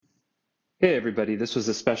Hey everybody, this was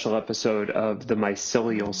a special episode of the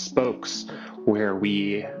Mycelial Spokes where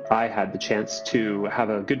I had the chance to have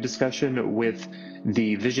a good discussion with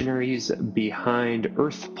the visionaries behind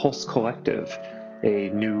Earth Pulse Collective, a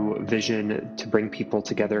new vision to bring people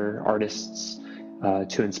together, artists,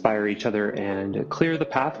 to inspire each other and clear the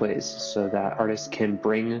pathways so that artists can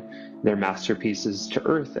bring their masterpieces to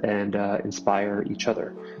Earth and inspire each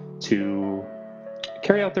other to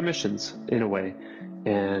carry out their missions in a way.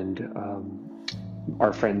 And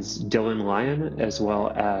our friends Dylan Lyon as well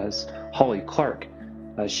as Holly Clark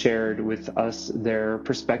shared with us their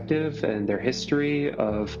perspective and their history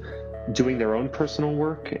of doing their own personal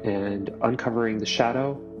work and uncovering the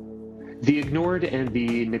shadow, the ignored and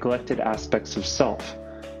the neglected aspects of self.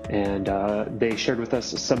 And they shared with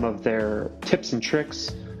us some of their tips and tricks,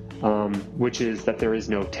 which is that there is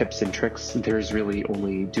no tips and tricks. There's really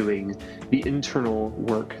only doing the internal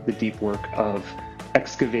work, the deep work of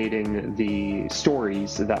excavating the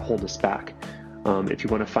stories that hold us back. If you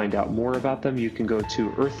want to find out more about them, you can go to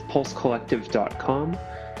earthpulsecollective.com.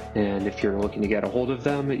 And if you're looking to get a hold of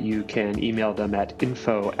them, you can email them at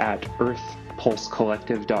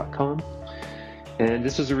info@earthpulsecollective.com. And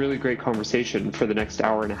this was a really great conversation. For the next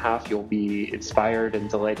hour and a half, you'll be inspired and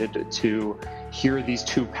delighted to hear these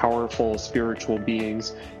two powerful spiritual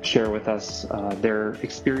beings share with us their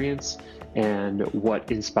experience and what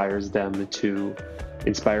inspires them to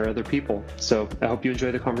inspire other people. So I hope you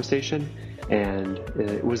enjoy the conversation. And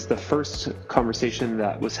it was the first conversation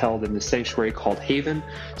that was held in the sanctuary called Haven.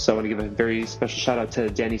 So I want to give a very special shout out to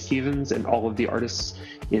Danny Stevens and all of the artists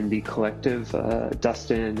in the collective,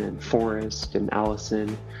 Dustin and Forrest and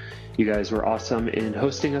Allison. You guys were awesome in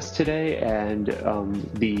hosting us today, and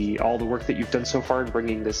all the work that you've done so far in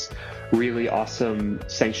bringing this really awesome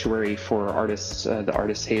sanctuary for artists, the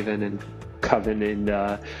Artist Haven and Coven in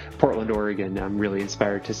Portland, Oregon. I'm really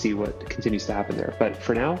inspired to see what continues to happen there. But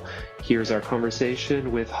for now, here's our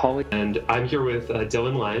conversation with Holly. And I'm here with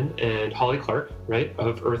Dylan Lyon and Holly Clark, right,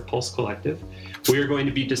 of Earth Pulse Collective. We are going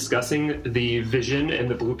to be discussing the vision and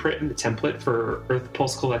the blueprint and the template for Earth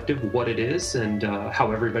Pulse Collective, what it is, and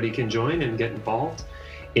how everybody can join and get involved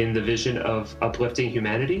in the vision of uplifting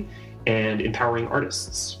humanity and empowering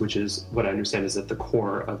artists, which is what I understand is at the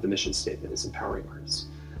core of the mission statement, is empowering artists.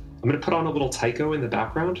 I'm going to put on a little taiko in the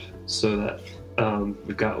background so that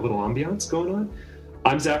we've got a little ambiance going on.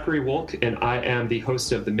 I'm Zachary Wolk, and I am the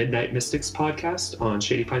host of the Midnight Mystics podcast on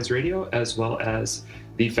Shady Pines Radio, as well as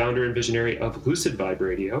the founder and visionary of Lucid Vibe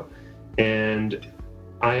Radio. And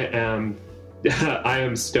I am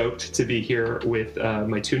stoked to be here with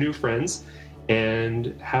my two new friends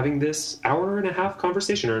and having this hour and a half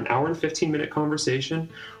conversation, or an hour and 15-minute conversation,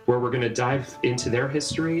 where we're going to dive into their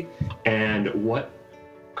history and what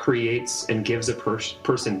creates and gives a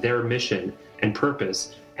person their mission and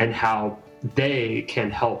purpose, and how they can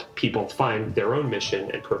help people find their own mission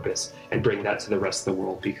and purpose and bring that to the rest of the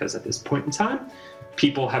world. Because at this point in time,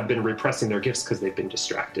 people have been repressing their gifts because they've been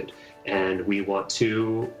distracted. And we want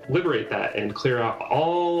to liberate that and clear out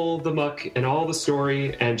all the muck and all the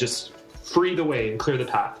story and just free the way and clear the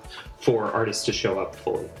path for artists to show up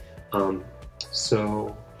fully.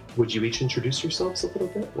 So would you each introduce yourselves a little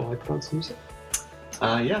bit while I put on some music?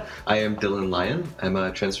 I am Dylan Lyon. I'm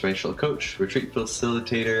a transformational coach, retreat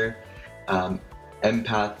facilitator,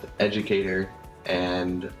 empath, educator,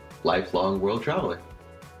 and lifelong world traveler.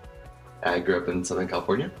 I grew up in Southern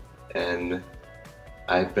California, and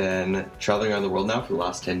I've been traveling around the world now for the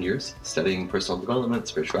last 10 years, studying personal development,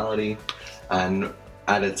 spirituality, and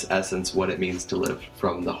at its essence, what it means to live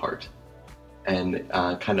from the heart. And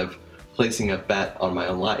kind of placing a bet on my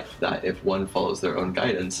own life that if one follows their own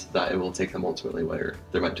guidance, that it will take them ultimately where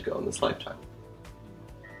they're meant to go in this lifetime.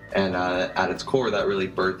 And at its core, that really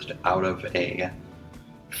birthed out of a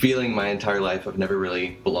feeling my entire life of never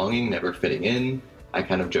really belonging, never fitting in. I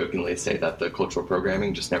kind of jokingly say that the cultural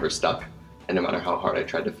programming just never stuck. And no matter how hard I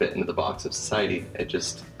tried to fit into the box of society, I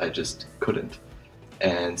just couldn't.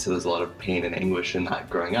 And so there's a lot of pain and anguish in that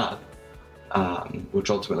growing up, which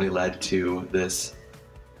ultimately led to this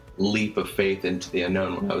leap of faith into the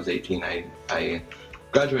unknown. When I was 18, I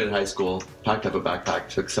graduated high school, packed up a backpack,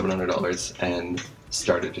 took $700, and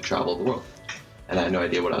started to travel the world. And I had no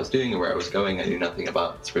idea what I was doing or where I was going. I knew nothing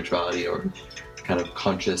about spirituality or kind of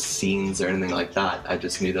conscious scenes or anything like that. I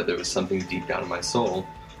just knew that there was something deep down in my soul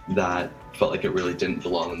that felt like it really didn't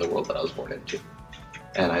belong in the world that I was born into.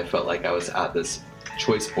 And I felt like I was at this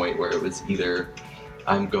choice point where it was either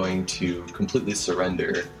I'm going to completely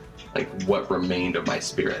surrender like what remained of my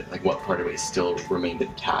spirit, like what part of me still remained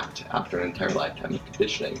intact after an entire lifetime of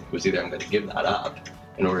conditioning. It was either I'm going to give that up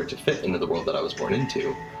in order to fit into the world that I was born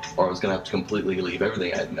into, or I was going to have to completely leave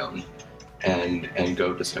everything I had known and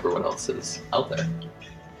go discover what else is out there.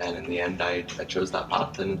 And in the end, I chose that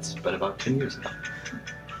path, and it's been about 10 years now.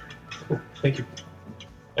 Cool. Thank you.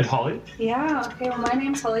 And Holly? Yeah, okay, well, my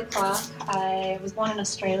name's Holly Clark. I was born in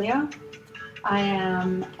Australia. I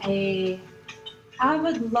am a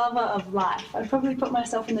avid lover of life. I'd probably put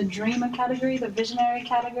myself in the dreamer category, the visionary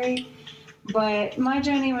category. But my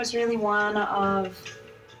journey was really one of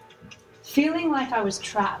feeling like I was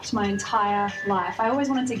trapped my entire life. I always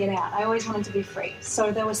wanted to get out. I always wanted to be free.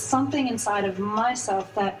 So there was something inside of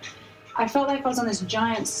myself that I felt like I was on this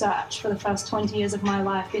giant search for the first 20 years of my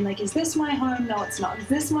life, being like, is this my home? No, it's not. Is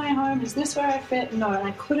this my home? Is this where I fit? No. And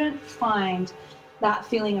I couldn't find that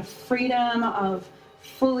feeling of freedom, of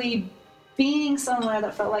fully being somewhere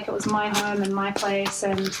that felt like it was my home and my place.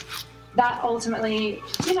 And that ultimately,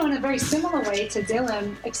 in a very similar way to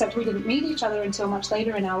Dylan, except we didn't meet each other until much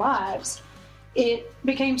later in our lives, it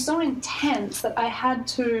became so intense that I had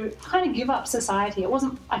to kind of give up society.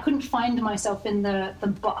 I couldn't find myself in the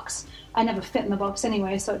box. I never fit in the box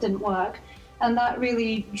anyway, so it didn't work. And that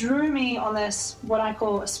really drew me on this, what I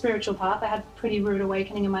call a spiritual path. I had a pretty rude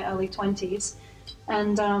awakening in my early 20s.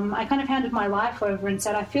 And I kind of handed my life over and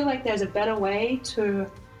said, I feel like there's a better way to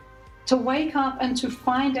wake up and to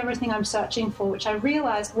find everything I'm searching for, which I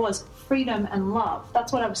realized was freedom and love.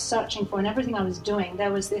 That's what I was searching for in everything I was doing.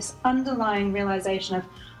 There was this underlying realization of,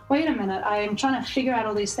 wait a minute, I am trying to figure out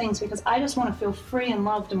all these things because I just want to feel free and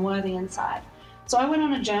loved and worthy inside. So I went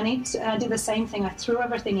on a journey, I did the same thing. I threw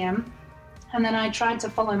everything in, and then I tried to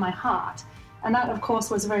follow my heart. And that, of course,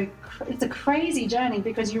 was it's a crazy journey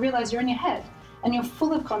because you realize you're in your head and you're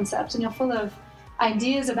full of concepts and you're full of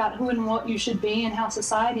ideas about who and what you should be and how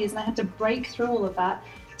society is, and I had to break through all of that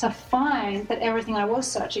to find that everything I was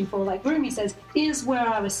searching for, like Rumi says, is where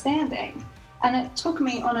I was standing. And it took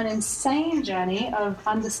me on an insane journey of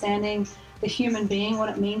understanding the human being, what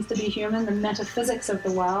it means to be human, the metaphysics of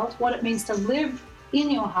the world, what it means to live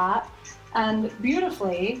in your heart. And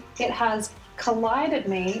beautifully, it has collided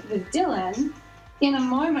me with Dylan in a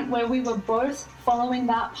moment where we were both following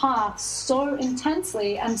that path so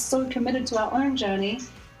intensely and so committed to our own journey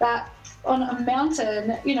that on a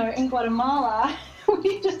mountain, in Guatemala,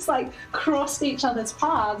 we just crossed each other's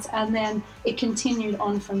paths, and then it continued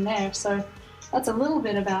on from there. So that's a little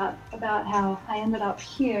bit about how I ended up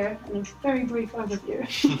here in a very brief overview.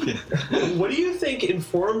 What do you think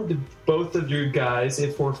informed both of you guys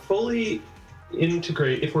if we're fully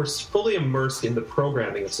immersed in the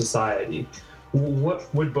programming of society? What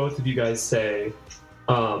would both of you guys say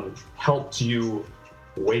helped you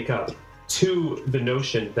wake up to the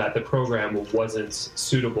notion that the program wasn't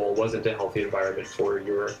suitable, wasn't a healthy environment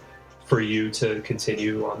for you to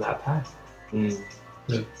continue on that path?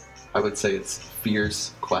 Yeah. I would say it's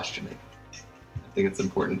fierce questioning. I think it's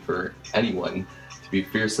important for anyone to be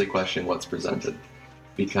fiercely questioning what's presented,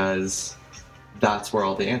 because that's where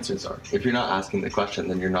all the answers are. If you're not asking the question,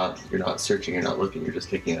 then you're not searching, you're not looking, you're just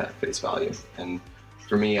taking it at face value. And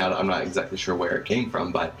for me, I'm not exactly sure where it came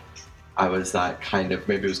from, but I was that kind of,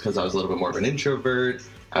 maybe it was because I was a little bit more of an introvert,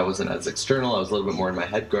 I wasn't as external, I was a little bit more in my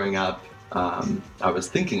head growing up. I was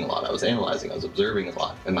thinking a lot, I was analyzing, I was observing a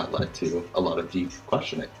lot, and that led to a lot of deep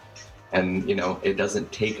questioning. And, it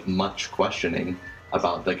doesn't take much questioning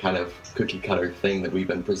about the kind of cookie-cutter thing that we've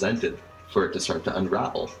been presented for it to start to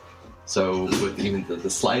unravel. So with even the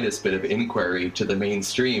slightest bit of inquiry to the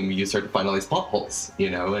mainstream, you start to find all these potholes,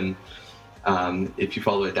 and if you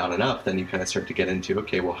follow it down enough, then you kind of start to get into,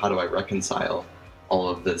 okay, well, how do I reconcile all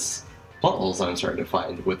of this potholes that I'm starting to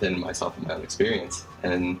find within myself and my own experience?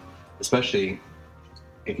 And especially,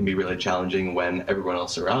 it can be really challenging when everyone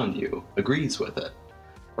else around you agrees with it,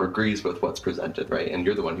 or agrees with what's presented, right? And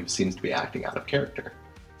you're the one who seems to be acting out of character.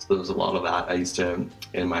 So there was a lot of that. I used to,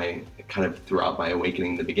 throughout my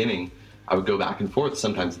awakening in the beginning, I would go back and forth,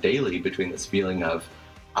 sometimes daily, between this feeling of,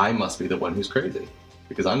 I must be the one who's crazy,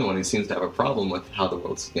 because I'm the one who seems to have a problem with how the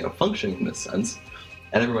world's, functioning in this sense,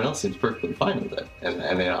 and everyone else seems perfectly fine with it. And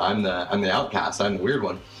I'm the outcast, I'm the weird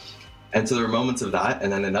one. And so there were moments of that,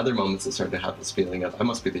 and then in other moments I started to have this feeling of, I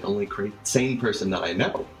must be the only sane person that I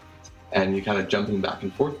know. And you kind of jumping back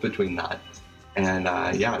and forth between that. And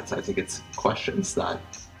I think it's questions that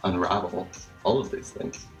unravel all of these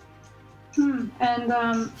things.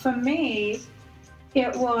 And for me,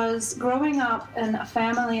 it was growing up in a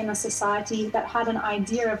family and a society that had an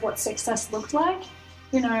idea of what success looked like.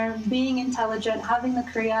 Being intelligent, having the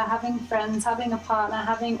career, having friends, having a partner,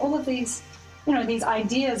 having all of these, these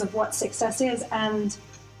ideas of what success is, and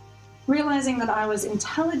realizing that I was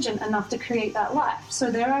intelligent enough to create that life. So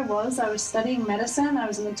there I was studying medicine, I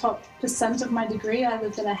was in the top % of my degree, I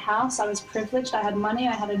lived in a house, I was privileged, I had money,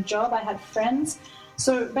 I had a job, I had friends.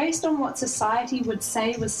 So based on what society would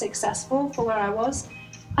say was successful for where I was,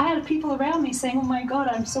 I had people around me saying, oh my God,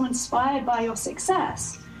 I'm so inspired by your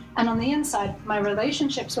success. And on the inside, my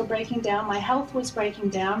relationships were breaking down, my health was breaking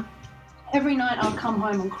down. Every night I'd come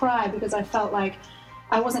home and cry because I felt like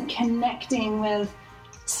I wasn't connecting with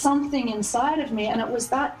something inside of me. And it was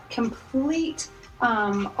that complete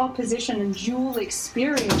opposition and dual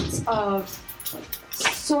experience of,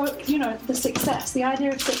 the success, the idea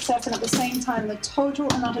of success, and at the same time, the total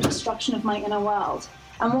and utter destruction of my inner world.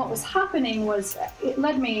 And what was happening was it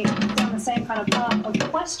led me down the same kind of path of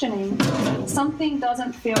questioning. Something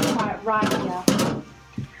doesn't feel quite right here.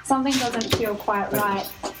 Something doesn't feel quite right.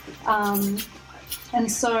 And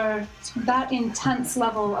so that intense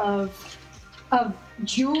level of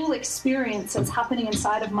dual experiences happening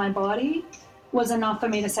inside of my body was enough for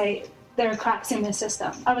me to say, there are cracks in this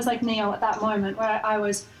system. I was like Neo at that moment where I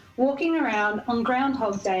was walking around on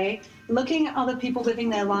Groundhog Day, looking at other people living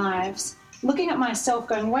their lives, looking at myself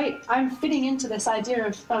going, wait, I'm fitting into this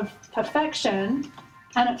idea of perfection,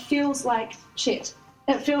 and it feels like shit.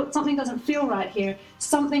 Something doesn't feel right here.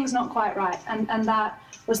 Something's not quite right. And that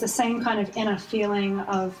was the same kind of inner feeling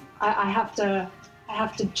of I have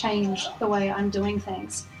to change the way I'm doing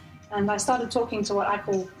things. And I started talking to what I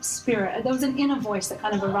call spirit. There was an inner voice that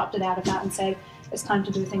kind of erupted out of that and said, it's time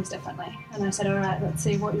to do things differently. And I said, all right, let's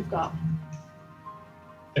see what you've got.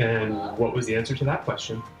 And what was the answer to that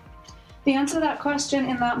question? The answer to that question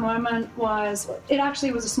in that moment it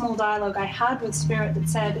actually was a small dialogue I had with Spirit that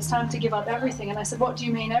said, it's time to give up everything. And I said, what do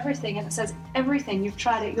you mean everything? And it says, everything. You've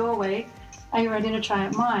tried it your way. Are you ready to try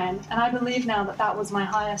it mine? And I believe now that was my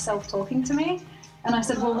higher self talking to me. And I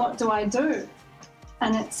said, well, what do I do?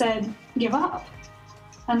 And it said, give up.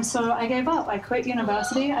 And so I gave up. I quit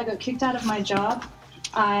university. I got kicked out of my job.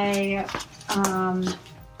 Actually,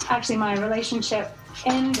 my relationship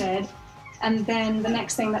ended. And then the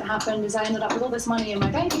next thing that happened is I ended up with all this money in my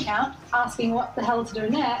bank account, asking what the hell to do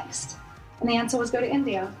next. And the answer was go to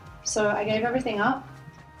India. So I gave everything up.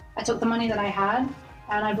 I took the money that I had,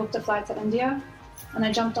 and I booked a flight to India. And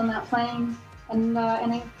I jumped on that plane, and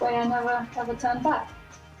anyway, I never, ever turned back.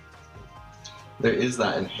 There is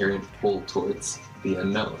that inherent pull towards the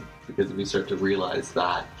unknown, because we start to realize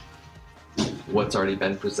that what's already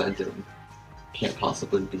been presented can't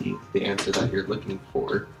possibly be the answer that you're looking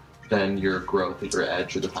for, then your growth, your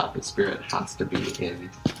edge, or the path of spirit has to be in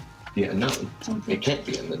the unknown. Mm-hmm. It can't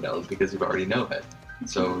be in the known because you've already known it.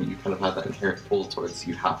 So you kind of have that inherent pull towards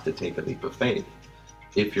you have to take a leap of faith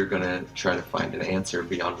if you're going to try to find an answer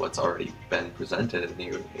beyond what's already been presented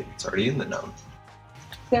and it's already in the known.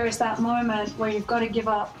 There is that moment where you've got to give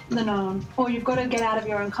up the known, or you've got to get out of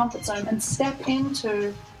your own comfort zone and step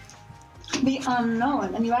into the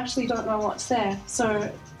unknown, and you actually don't know what's there. So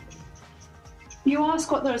you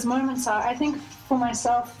ask what those moments are. I think for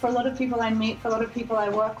myself, for a lot of people I meet, for a lot of people I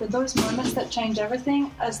work with, those moments that change everything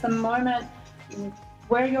is the moment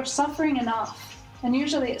where you're suffering enough, and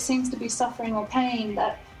usually it seems to be suffering or pain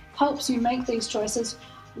that helps you make these choices,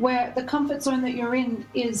 where the comfort zone that you're in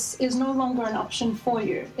is no longer an option for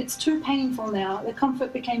you. It's too painful now. The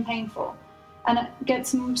comfort became painful. And it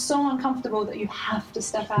gets so uncomfortable that you have to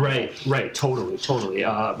step out. Right, totally.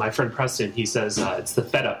 My friend Preston, he says it's the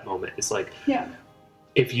fed up moment. It's like, yeah,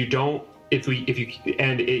 he goes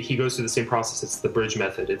through the same process. It's the bridge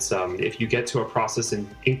method. It's if you get to a process in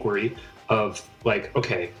inquiry of like,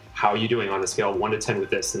 okay, how are you doing on a scale of 1 to 10 with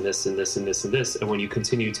this and this and this and this and this, and when you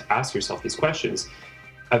continue to ask yourself these questions,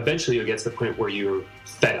 eventually you'll get to the point where you're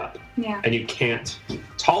fed up, and you can't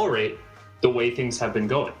tolerate the way things have been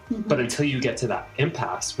going. Mm-hmm. But until you get to that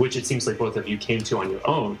impasse, which it seems like both of you came to on your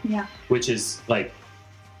own, which is like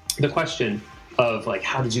the question of like,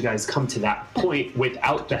 how did you guys come to that point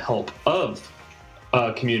without the help of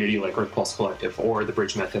a community like Earth Pulse Collective or the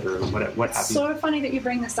Bridge Method or what have you? It's so funny that you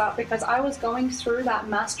bring this up, because I was going through that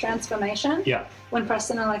mass transformation when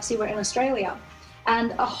Preston and Alexi were in Australia.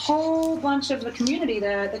 And a whole bunch of the community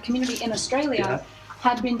there, the community in Australia,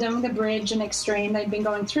 had been doing the bridge and extreme. They'd been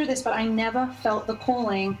going through this, but I never felt the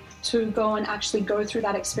calling to go and actually go through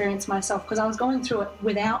that experience myself, because I was going through it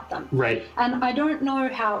without them. Right. And I don't know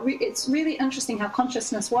how, it's really interesting how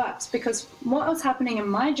consciousness works, because what was happening in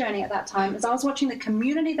my journey at that time is I was watching the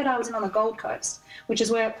community that I was in on the Gold Coast, which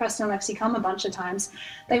is where Preston and Lexi come a bunch of times.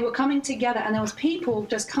 They were coming together, and there was people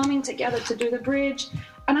just coming together to do the bridge.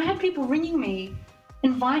 And I had people ringing me,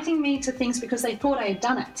 inviting me to things because they thought I had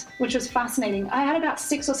done it, which was fascinating. I had about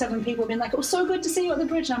 6 or 7 people being like, it was so good to see you at the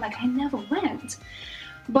bridge. And I'm like, I never went.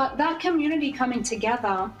 But that community coming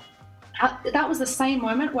together, that was the same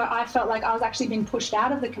moment where I felt like I was actually being pushed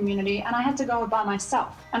out of the community, and I had to go by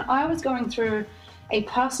myself. And I was going through a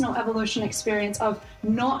personal evolution experience of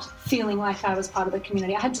not feeling like I was part of the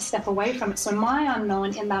community. I had to step away from it. So my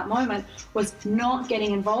unknown in that moment was not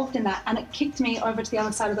getting involved in that, and it kicked me over to the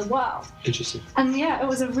other side of the world. Interesting. And yeah, it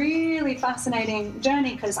was a really fascinating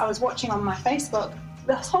journey because I was watching on my Facebook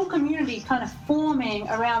this whole community kind of forming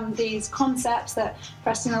around these concepts that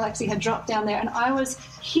Preston and Alexi had dropped down there. And I was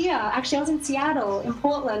here, actually I was in Seattle, in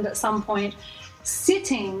Portland at some point,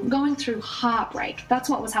 sitting, going through heartbreak. That's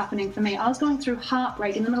what was happening for me. I was going through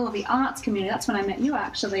heartbreak in the middle of the arts community. That's when I met you,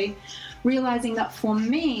 actually, realizing that for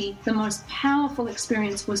me, the most powerful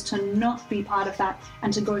experience was to not be part of that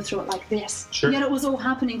and to go through it like this. Sure. Yet it was all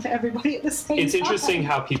happening for everybody at the same time. It's interesting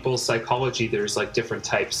how people's psychology, there's like different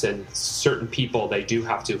types, and certain people, they do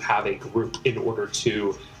have to have a group in order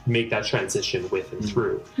to make that transition with and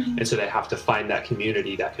through. Mm-hmm. And so they have to find that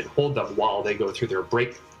community that can hold them while they go through their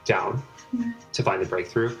breakdown to find the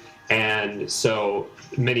breakthrough. And so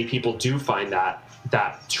many people do find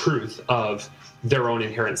that truth of their own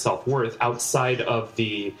inherent self-worth outside of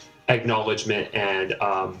the acknowledgement and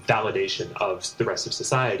validation of the rest of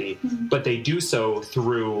society, but they do so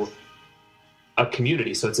through a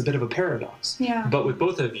community. So it's a bit of a paradox. Yeah. But with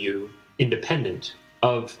both of you, independent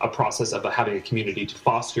of a process of having a community to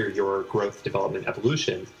foster your growth, development,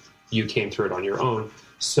 evolution, you came through it on your own.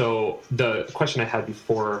 So the question I had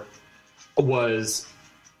before was,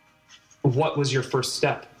 what was your first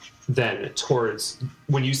step then towards,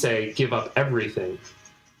 when you say give up everything?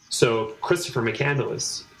 So Christopher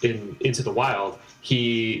McCandless in Into the Wild,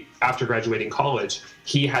 he, after graduating college,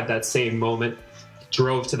 he had that same moment,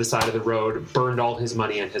 drove to the side of the road, burned all his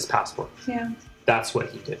money and his passport. Yeah. That's what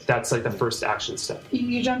he did. That's like the first action step.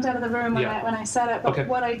 You jumped out of the room when I said it, but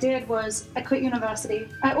what I did was I quit university.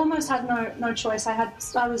 I almost had no choice.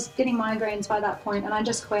 I was getting migraines by that point, and I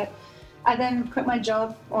just quit. I then quit my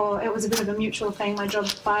job, or it was a bit of a mutual thing. My job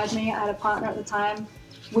fired me. I had a partner at the time.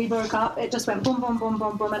 We broke up. It just went boom, boom, boom,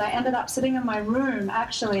 boom, boom, and I ended up sitting in my room,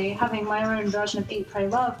 actually having my own version of Eat, Pray,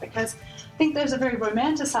 Love, because I think there's a very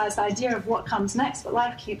romanticized idea of what comes next, but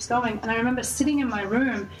life keeps going. And I remember sitting in my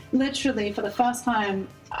room, literally for the first time,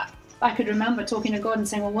 I could remember talking to God and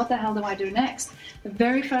saying, well, what the hell do I do next? The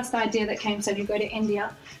very first idea that came said, you go to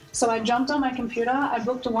India. So I jumped on my computer, I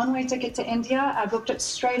booked a one-way ticket to India, I booked it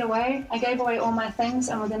straight away, I gave away all my things,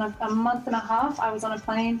 and within a month and a half, I was on a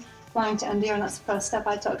plane flying to India, and that's the first step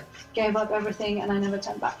I took. Gave up everything, and I never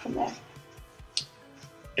turned back from there.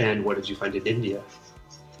 And what did you find in India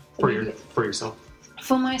for yourself?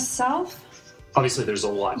 For myself? Obviously, there's a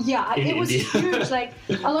lot. Yeah, in it was India. huge. Like,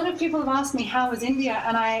 a lot of people have asked me, how was India?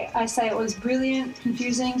 And I say it was brilliant,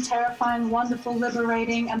 confusing, terrifying, wonderful,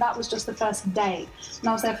 liberating, and that was just the first day. And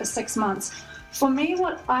I was there for 6 months. For me,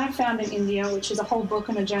 what I found in India, which is a whole book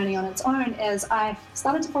and a journey on its own, is I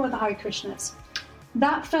started to follow the Hare Krishnas.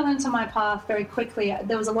 That fell into my path very quickly.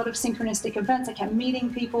 There was a lot of synchronistic events. I kept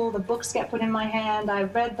meeting people. The books get put in my hand. I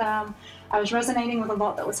read them. I was resonating with a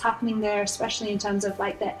lot that was happening there, especially in terms of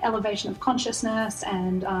like the elevation of consciousness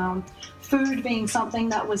and food being something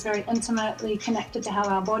that was very intimately connected to how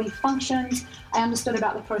our body functions. I understood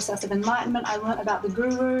about the process of enlightenment. I learned about the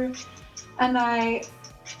guru. And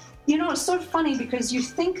it's so funny because you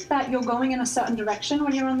think that you're going in a certain direction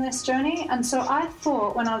when you're on this journey. And so I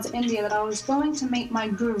thought when I was in India that I was going to meet my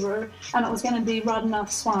guru and it was going to be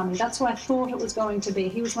Radhanath Swami. That's who I thought it was going to be.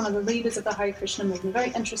 He was one of the leaders of the Hare Krishna movement, a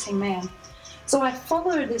very interesting man. So I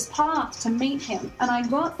followed this path to meet him. And I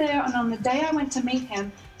got there, and on the day I went to meet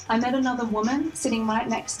him, I met another woman sitting right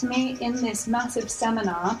next to me in this massive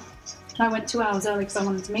seminar. I went 2 hours early because I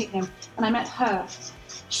wanted to meet him. And I met her.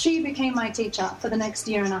 She became my teacher for the next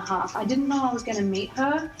year and a half. I didn't know I was going to meet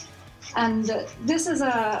her. And this is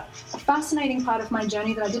a fascinating part of my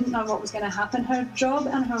journey that I didn't know what was going to happen. Her job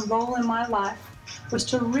and her role in my life was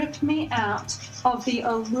to rip me out of the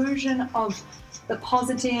illusion of the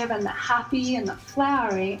positive and the happy and the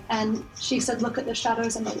flowery. And she said, look at the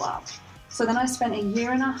shadows in the world. So then I spent a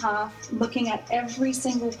year and a half looking at every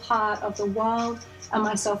single part of the world and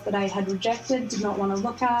myself that I had rejected, did not want to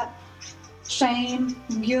look at. Shame,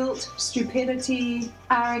 guilt, stupidity,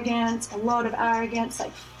 arrogance, a lot of arrogance,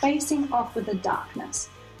 like facing off with the darkness.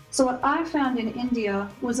 So what I found in India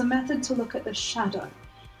was a method to look at the shadow.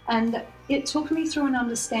 And it took me through an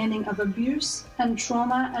understanding of abuse and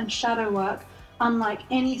trauma and shadow work unlike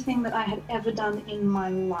anything that I had ever done in my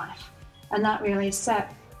life. And that really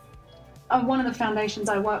set one of the foundations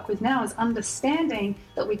I work with now is understanding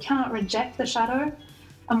that we cannot reject the shadow,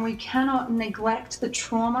 and we cannot neglect the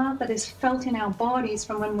trauma that is felt in our bodies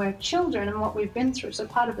from when we're children and what we've been through. So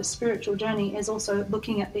part of a spiritual journey is also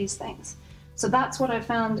looking at these things. So that's what I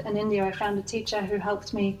found in India. I found a teacher who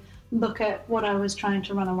helped me look at what I was trying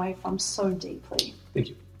to run away from so deeply. Thank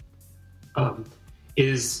you.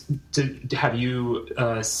 Have you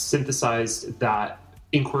synthesized that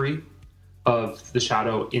inquiry of the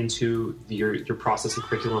shadow into your process and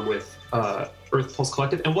curriculum with Earth Pulse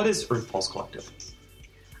Collective? And what is Earth Pulse Collective?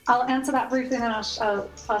 I'll answer that briefly, and then I'll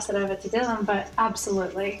pass it over to Dylan, but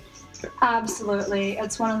absolutely. Absolutely.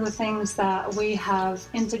 It's one of the things that we have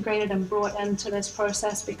integrated and brought into this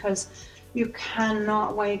process, because you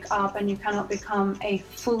cannot wake up and you cannot become a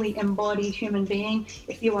fully embodied human being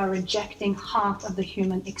if you are rejecting half of the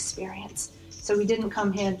human experience. So we didn't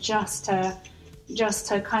come here just to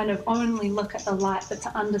kind of only look at the light, but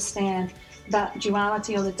to understand that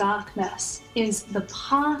duality or the darkness is the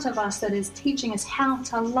part of us that is teaching us how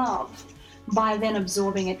to love by then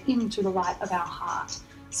absorbing it into the light of our heart.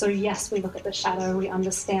 So yes, we look at the shadow, we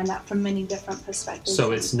understand that from many different perspectives.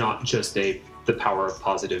 So it's not just the power of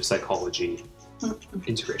positive psychology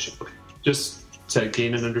integration. Okay. Just to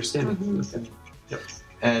gain an understanding. Okay. Yep.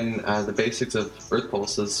 And the basics of Earth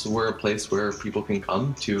Pulse is we're a place where people can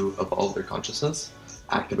come to evolve their consciousness,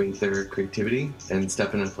 activate their creativity, and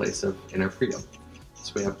step in a place of inner freedom.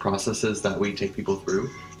 So we have processes that we take people through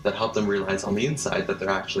that help them realize on the inside that they're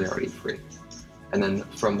actually already free. And then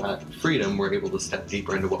from that freedom, we're able to step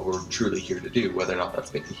deeper into what we're truly here to do, whether or not that's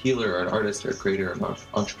being a healer or an artist or a creator or an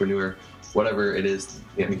entrepreneur, whatever it is,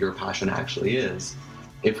 your passion actually is.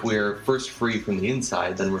 If we're first free from the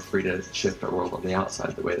inside, then we're free to shift our world on the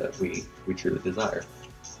outside the way that we truly desire.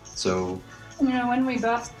 So, when we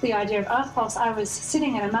birthed the idea of Earth Pulse, I was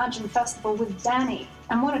sitting at Imagine Festival with Danny.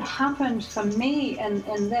 And what had happened for me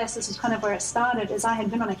in this is kind of where it started, is I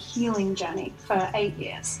had been on a healing journey for 8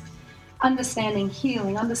 years. Understanding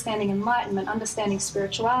healing, understanding enlightenment, understanding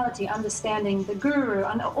spirituality, understanding the guru,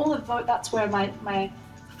 and all of that's where my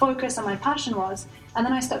focus and my passion was. And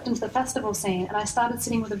then I stepped into the festival scene and I started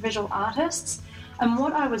sitting with the visual artists. And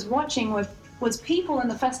what I was watching was people in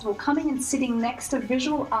the festival coming and sitting next to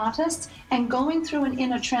visual artists and going through an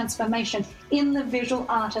inner transformation in the visual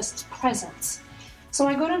artist's presence. So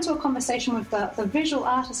I got into a conversation with the visual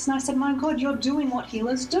artists and I said, my God, you're doing what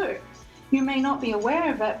healers do. You may not be aware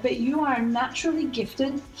of it, but you are a naturally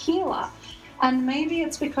gifted healer. And maybe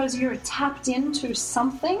it's because you're tapped into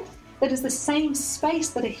something that is the same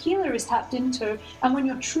space that a healer is tapped into. And when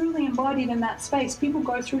you're truly embodied in that space, people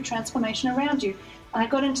go through transformation around you. And I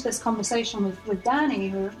got into this conversation with Danny,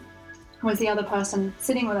 who was the other person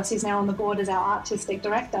sitting with us. He's now on the board as our artistic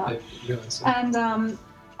director.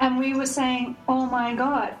 And we were saying, oh my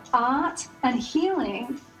God, art and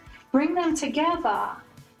healing, bring them together.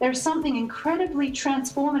 There's something incredibly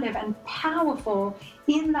transformative and powerful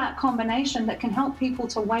in that combination that can help people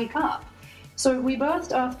to wake up. So we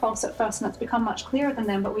birthed Earth Pulse at first, and it's become much clearer than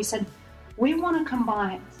then, but we said, we want to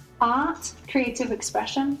combine art, creative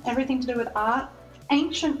expression, everything to do with art,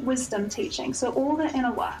 ancient wisdom teaching, so all the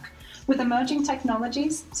inner work, with emerging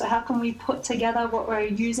technologies. So how can we put together what we're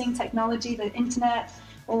using, technology, the internet,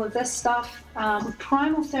 all of this stuff, with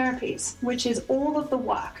primal therapies, which is all of the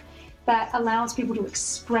work that allows people to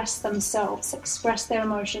express themselves, express their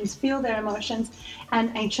emotions, feel their emotions,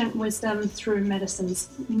 and ancient wisdom through medicines,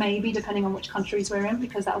 maybe depending on which countries we're in,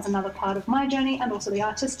 because that was another part of my journey and also the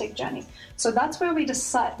artistic journey. So that's where we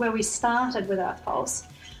started with Earth Pulse.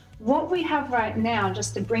 What we have right now,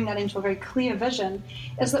 just to bring that into a very clear vision,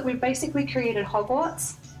 is that we've basically created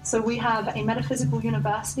Hogwarts. So we have a metaphysical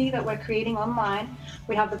university that we're creating online.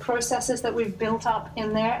 We have the processes that we've built up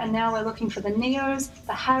in there, and now we're looking for the Neos,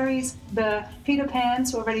 the Harrys, the Peter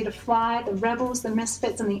Pans who are ready to fly, the rebels, the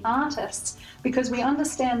misfits, and the artists, because we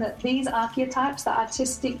understand that these archetypes, the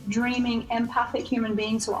artistic, dreaming, empathic human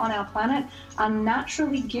beings who are on our planet, are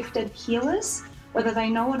naturally gifted healers, whether they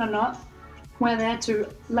know it or not. We're there to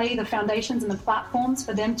lay the foundations and the platforms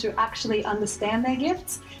for them to actually understand their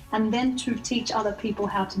gifts and then to teach other people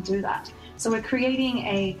how to do that. So we're creating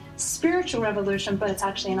a spiritual revolution, but it's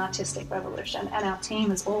actually an artistic revolution. And our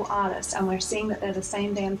team is all artists, and we're seeing that they're the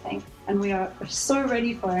same damn thing. And we're so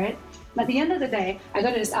ready for it. And at the end of the day, I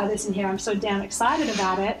got to just add this in here, I'm so damn excited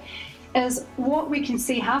about it, is what we can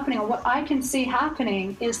see happening, or what I can see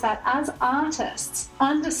happening, is that as artists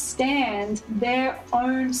understand their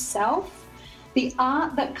own self, the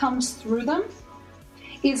art that comes through them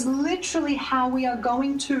is literally how we are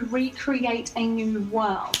going to recreate a new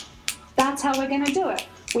world. That's how we're going to do it.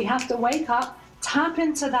 We have to wake up, tap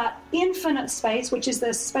into that infinite space, which is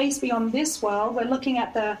the space beyond this world. We're looking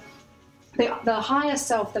at the higher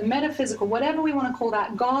self, the metaphysical, whatever we want to call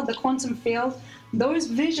that, God, the quantum field. Those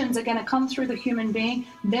visions are going to come through the human being.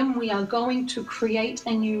 Then we are going to create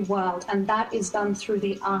a new world. And that is done through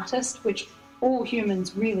the artist, which all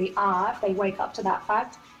humans really are, if they wake up to that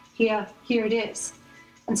fact. Here it is.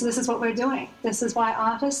 And so this is what we're doing. This is why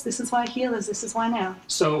artists, this is why healers, this is why now.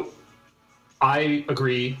 So I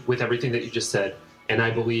agree with everything that you just said. And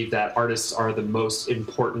I believe that artists are the most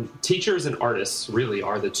important, teachers and artists really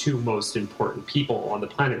are the two most important people on the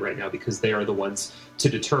planet right now, because they are the ones to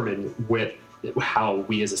determine how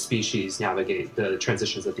we as a species navigate the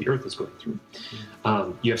transitions that the Earth is going through.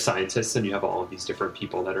 You have scientists and you have all of these different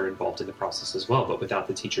people that are involved in the process as well. But without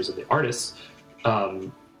the teachers and the artists,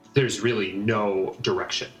 there's really no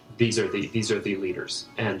direction. These are the leaders.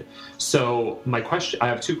 And so I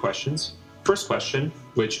have two questions. First question,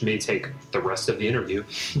 which may take the rest of the interview,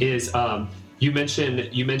 is you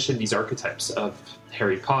mentioned these archetypes of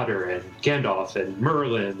Harry Potter and Gandalf and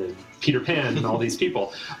Merlin and Peter Pan and all these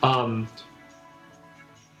people.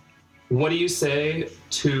 What do you say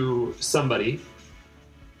to somebody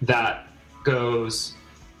that goes,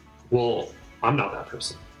 well, I'm not that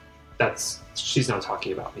person. She's not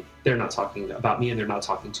talking about me. They're not talking about me, and they're not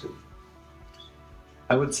talking to me.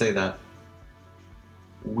 I would say that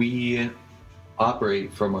we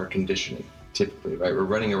operate from our conditioning, typically, right? We're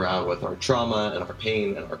running around with our trauma and our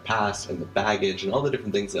pain and our past and the baggage and all the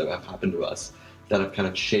different things that have happened to us that have kind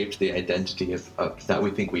of shaped the identity of that we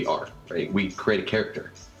think we are, right? We create a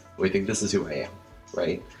character. We think this is who I am,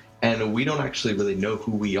 right? And we don't actually really know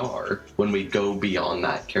who we are when we go beyond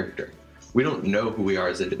that character. We don't know who we are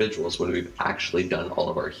as individuals when we've actually done all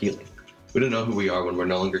of our healing. We don't know who we are when we're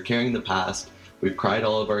no longer carrying the past. We've cried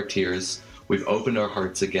all of our tears. We've opened our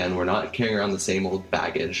hearts again. We're not carrying around the same old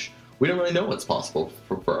baggage. We don't really know what's possible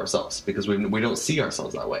for ourselves because we don't see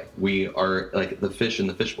ourselves that way. We are like the fish in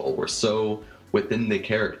the fishbowl. We're so within the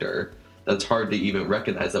character that it's hard to even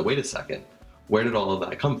recognize that, wait a second, where did all of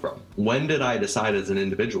that come from? When did I decide as an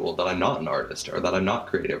individual that I'm not an artist, or that I'm not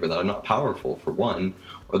creative, or that I'm not powerful, for one,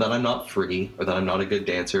 or that I'm not free, or that I'm not a good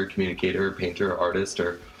dancer, communicator, painter, artist,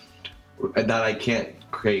 or that I can't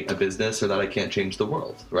create a business, or that I can't change the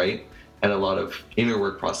world, right? And a lot of inner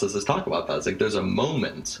work processes talk about that. It's like there's a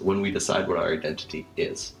moment when we decide what our identity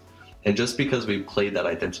is. And just because we've played that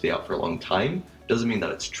identity out for a long time doesn't mean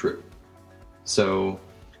that it's true. So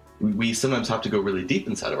we sometimes have to go really deep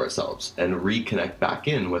inside of ourselves and reconnect back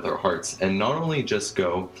in with our hearts, and not only just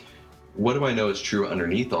go, what do I know is true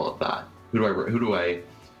underneath all of that? Who do I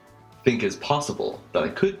think is possible that I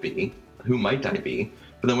could be? Who might I be?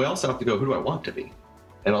 But then we also have to go, who do I want to be?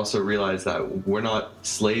 And also realize that we're not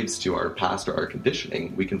slaves to our past or our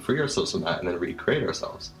conditioning. We can free ourselves from that and then recreate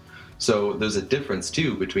ourselves. So there's a difference,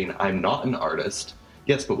 too, between I'm not an artist.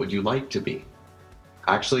 Yes, but would you like to be?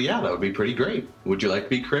 Actually, yeah, that would be pretty great. Would you like to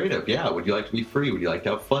be creative? Yeah. Would you like to be free? Would you like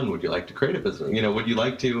to have fun? Would you like to create a business? Would you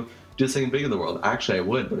like to do something big in the world? Actually, I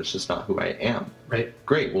would, but it's just not who I am. Right.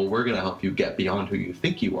 Great. Well, we're going to help you get beyond who you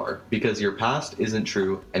think you are, because your past isn't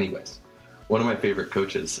true anyways. One of my favorite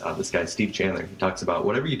coaches, this guy, Steve Chandler, he talks about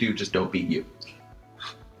whatever you do, just don't be you.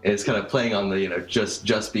 And it's kind of playing on the,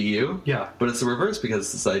 just be you. Yeah. But it's the reverse,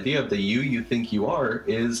 because this idea of the you think you are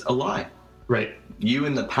is a lie. Right. You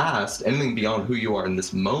in the past, anything beyond who you are in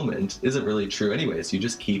this moment isn't really true anyways. You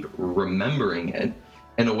just keep remembering it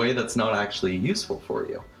in a way that's not actually useful for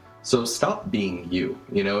you. So stop being you.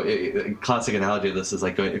 A classic analogy of this is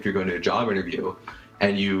like if you're going to a job interview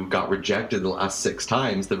and you got rejected the last 6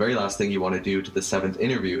 times, the very last thing you want to do to the 7th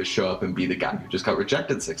interview is show up and be the guy who just got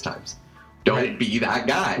rejected 6 times. Don't be that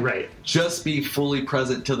guy. Right. Just be fully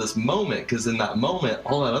present to this moment, because in that moment,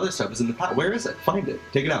 all that other stuff is in the past. Where is it? Find it.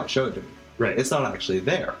 Take it out. Show it to me. Right. It's not actually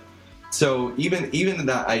there. So even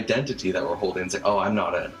that identity that we're holding, it's like, oh, I'm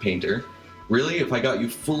not a painter. Really, if I got you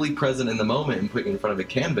fully present in the moment and put you in front of a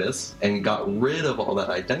canvas and got rid of all that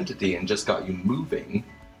identity and just got you moving,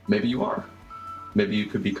 maybe you are. Maybe you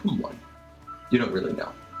could become one. You don't really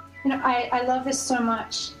know. I love this so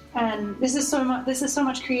much, and this is so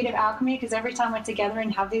much creative alchemy, because every time we're together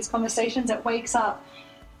and have these conversations, it wakes up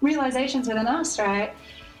realizations within us, right?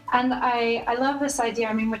 And I love this idea.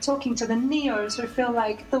 I mean, we're talking to the Neos who feel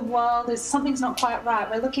like the world is, something's not quite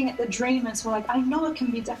right. We're looking at the Dreamers who are like, I know it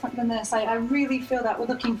can be different than this. I really feel that. We're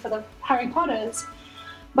looking for the Harry Potters.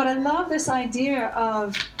 But I love this idea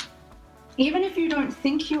of, even if you don't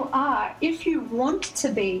think you are, if you want to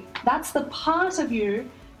be, that's the part of you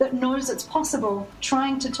that knows it's possible,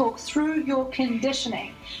 trying to talk through your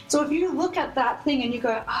conditioning. So if you look at that thing and you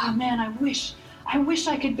go, oh man, I wish I wish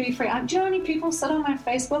I could be free. Do you know how many people sit on my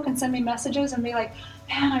Facebook and send me messages and be like,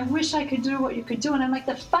 man, I wish I could do what you could do. And I'm like,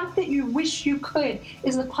 the fact that you wish you could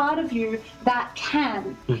is the part of you that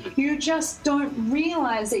can. You just don't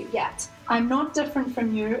realize it yet. I'm not different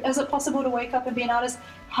from you. Is it possible to wake up and be an artist?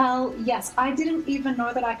 Hell yes. I didn't even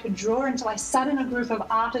know that I could draw until I sat in a group of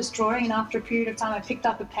artists drawing, and after a period of time I picked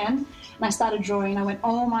up a pen and I started drawing and I went,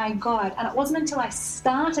 oh my God. And it wasn't until I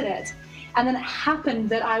started it and then it happened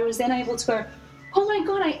that I was then able to go, oh my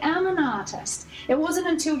God, I am an artist. It wasn't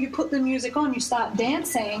until you put the music on, you start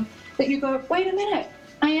dancing, that you go, wait a minute,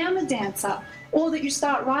 I am a dancer. Or that you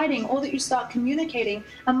start writing, or that you start communicating.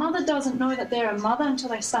 A mother doesn't know that they're a mother until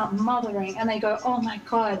they start mothering, and they go, oh my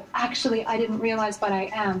God, actually, I didn't realize, but I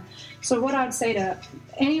am. So what I'd say to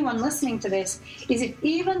anyone listening to this is, if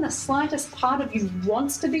even the slightest part of you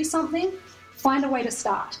wants to be something, find a way to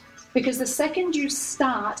start. Because the second you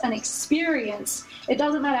start and experience, it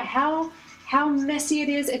doesn't matter how messy it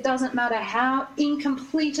is, it doesn't matter how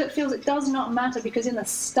incomplete it feels, it does not matter, because in the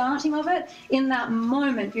starting of it, in that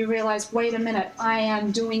moment, you realize, wait a minute, I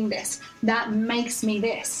am doing this. That makes me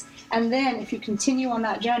this. And then if you continue on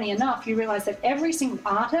that journey enough, you realize that every single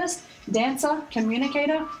artist, dancer,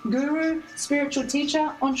 communicator, guru, spiritual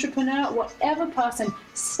teacher, entrepreneur, whatever person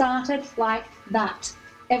started like that.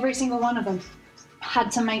 Every single one of them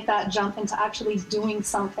had to make that jump into actually doing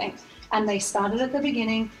something. And they started at the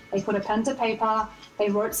beginning, they put a pen to paper, they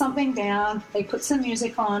wrote something down, they put some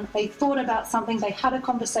music on, they thought about something, they had a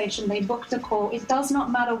conversation, they booked a call. It does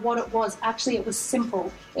not matter what it was. Actually, it was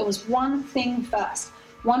simple. It was one thing first.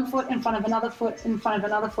 One foot in front of another foot in front of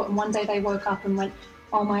another foot. And one day they woke up and went,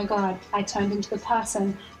 oh my God, I turned into the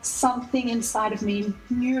person something inside of me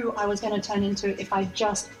knew I was going to turn into if I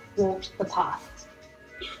just walked the path.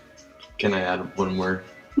 Can I add one more?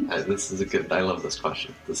 This is I love this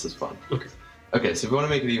question. This is fun. Okay, so if we want to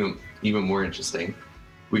make it even more interesting,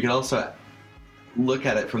 we can also look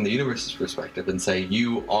at it from the universe's perspective and say,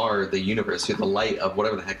 you are the universe, you're the light of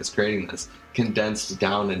whatever the heck is creating this, condensed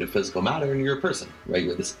down into physical matter, and you're a person, right?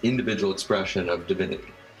 You're this individual expression of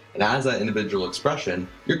divinity. And as that individual expression,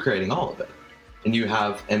 you're creating all of it. And you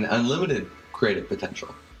have an unlimited creative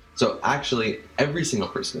potential. So actually, every single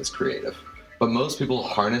person is creative. But most people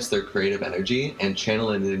harness their creative energy and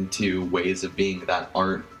channel it into ways of being that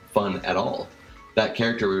aren't fun at all. That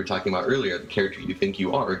character we were talking about earlier, the character you think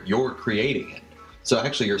you are, you're creating it. So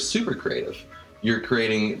actually, you're super creative. You're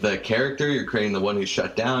creating the character, you're creating the one who's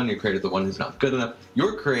shut down, you're creating the one who's not good enough.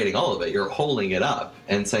 You're creating all of it. You're holding it up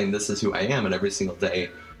and saying, this is who I am, and every single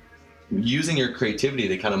day, using your creativity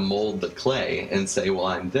to kind of mold the clay and say, well,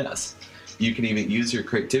 I'm this. You can even use your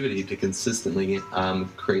creativity to consistently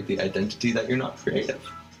create the identity that you're not creative.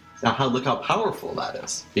 Now, look how powerful that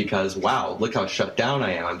is. Because, wow, look how shut down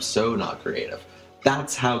I am. I'm so not creative.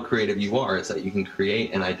 That's how creative you are, is that you can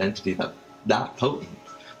create an identity that potent,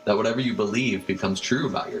 that whatever you believe becomes true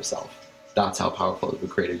about yourself. That's how powerful of a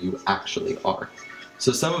creator you actually are.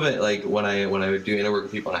 So some of it, like when I would do inner work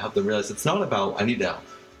with people and I help them realize it's not about, I need to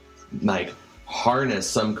harness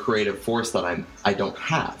some creative force that I don't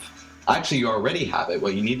have. Actually, you already have it.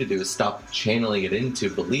 What you need to do is stop channeling it into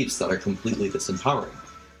beliefs that are completely disempowering.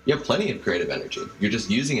 You have plenty of creative energy. You're just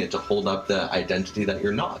using it to hold up the identity that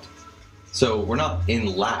you're not. So we're not in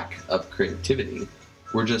lack of creativity.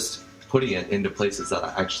 We're just putting it into places that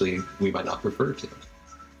actually we might not prefer to.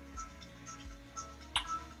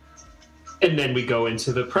 And then we go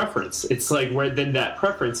into the preference. It's like where then that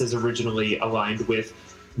preference is originally aligned with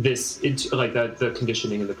this, like the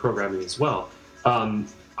conditioning and the programming as well.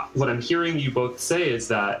 What I'm hearing you both say is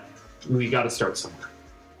that we got to start somewhere.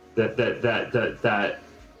 That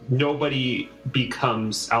nobody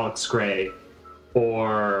becomes Alex Grey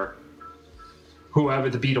or whoever,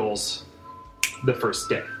 the Beatles, the first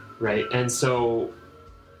day, right? And so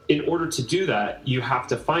in order to do that, you have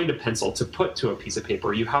to find a pencil to put to a piece of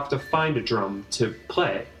paper. You have to find a drum to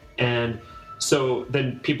play. And so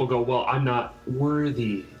then people go, well, I'm not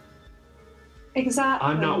worthy. Exactly.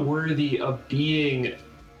 I'm not worthy of being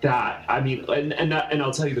that. I mean, and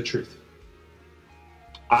I'll tell you the truth.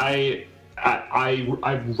 I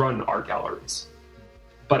run art galleries,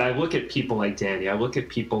 but I look at people like Danny. I look at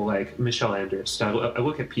people like Michelle Anders. I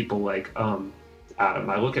look at people like Adam.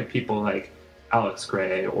 I look at people like Alex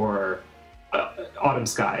Grey or Autumn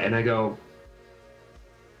Sky, and I go,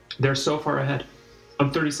 they're so far ahead.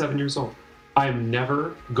 I'm 37 years old. I'm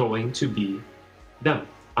never going to be them.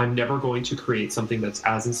 I'm never going to create something that's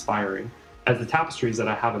as inspiring as the tapestries that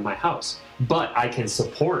I have in my house. But I can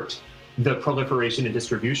support the proliferation and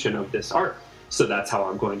distribution of this art. So that's how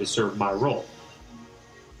I'm going to serve my role.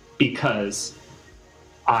 Because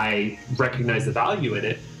I recognize the value in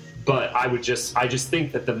it, But I just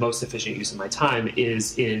think that the most efficient use of my time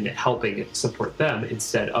is in helping support them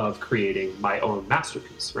instead of creating my own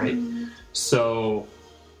masterpiece, right? So,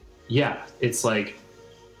 yeah, it's like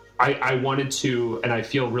I wanted to, and I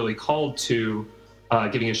feel really called to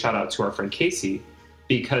giving a shout out to our friend Casey,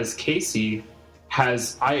 because Casey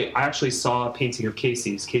has, I actually saw a painting of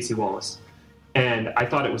Casey Wallace, and I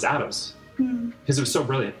thought it was Adam's because it was so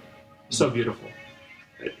brilliant, so beautiful.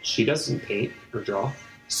 She doesn't paint or draw.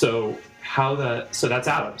 So that's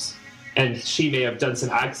Adam's. And she may have done some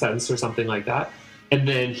accents or something like that. And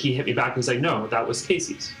then he hit me back and was like, no, that was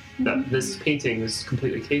Casey's. This painting is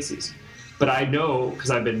completely Casey's. But I know,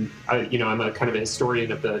 because I'm a kind of a historian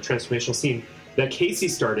of the transformational scene, that Casey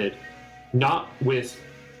started not with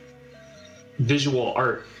visual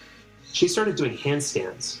art. She started doing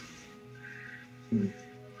handstands.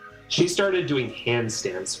 She started doing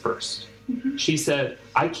handstands first. She said,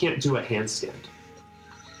 I can't do a handstand.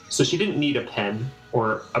 So she didn't need a pen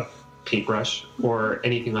or a paintbrush or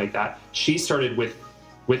anything like that. She started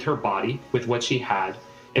with her body, with what she had.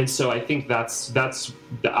 And so I think that's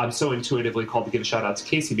I'm so intuitively called to give a shout out to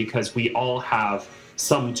Casey, because we all have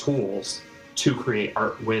some tools to create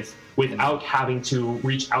art without having to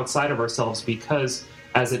reach outside of ourselves, because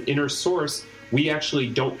as an inner source, we actually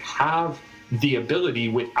don't have the ability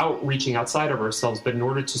without reaching outside of ourselves. But in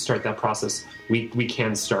order to start that process, we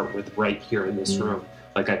can start with right here in this room.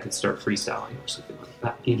 Like I could start freestyling or something like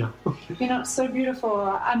that, you know? It's so beautiful.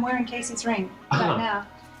 I'm wearing Casey's ring right now.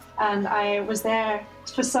 And I was there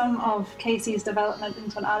for some of Casey's development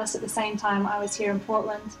into an artist at the same time I was here in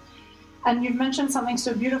Portland. And you've mentioned something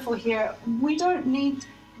so beautiful here. We don't need,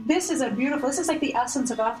 this is like the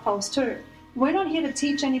essence of Earth Pulse too. We're not here to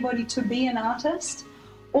teach anybody to be an artist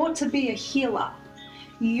or to be a healer.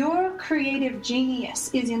 Your creative genius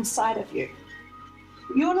is inside of you.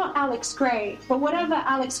 You're not Alex Gray, but whatever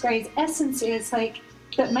Alex Gray's essence is, like,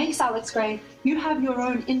 that makes Alex Gray, you have your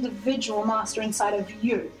own individual master inside of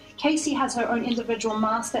you. Casey has her own individual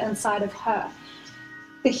master inside of her.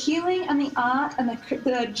 The healing and the art and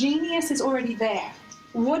the genius is already there.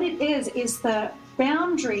 What it is the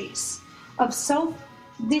boundaries of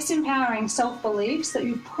disempowering self-beliefs that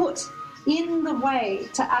you put in the way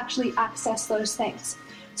to actually access those things.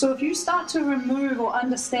 So if you start to remove or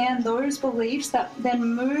understand those beliefs that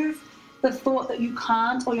then move the thought that you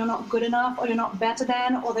can't, or you're not good enough, or you're not better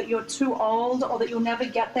than, or that you're too old, or that you'll never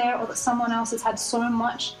get there, or that someone else has had so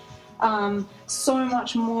much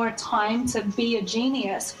more time to be a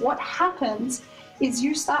genius, what happens is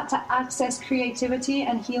you start to access creativity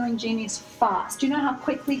and healing genius fast. Do you know how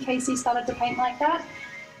quickly Casey started to paint like that?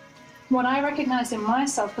 What I recognized in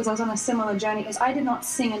myself, because I was on a similar journey, is I did not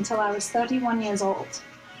sing until I was 31 years old.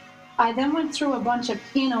 I then went through a bunch of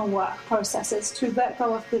inner work processes to let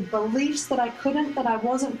go of the beliefs that I couldn't, that I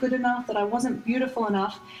wasn't good enough, that I wasn't beautiful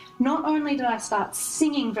enough. Not only did I start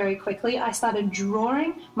singing very quickly, I started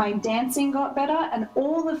drawing, my dancing got better, and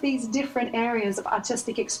all of these different areas of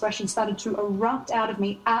artistic expression started to erupt out of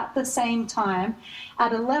me at the same time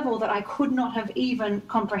at a level that I could not have even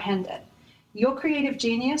comprehended. Your creative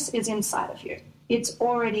genius is inside of you. It's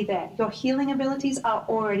already there. Your healing abilities are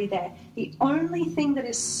already there. The only thing that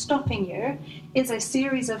is stopping you is a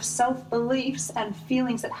series of self-beliefs and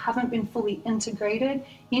feelings that haven't been fully integrated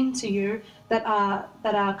into you that are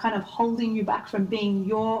kind of holding you back from being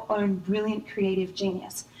your own brilliant creative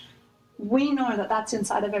genius. We know that that's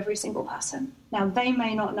inside of every single person. Now, they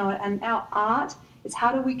may not know it, and our art is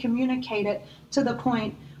how do we communicate it to the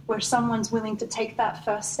point where someone's willing to take that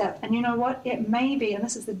first step. And you know what? It may be, and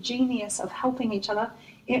this is the genius of helping each other,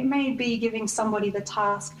 it may be giving somebody the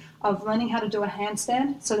task of learning how to do a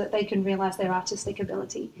handstand so that they can realize their artistic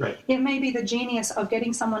ability. Right. It may be the genius of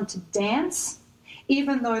getting someone to dance,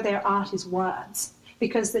 even though their art is words,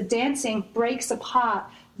 because the dancing breaks apart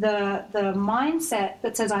the mindset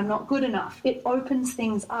that says I'm not good enough. It opens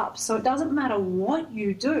things up. So it doesn't matter what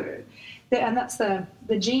you do. And that's the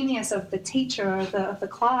genius of the teacher, of the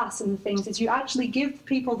class and things, is you actually give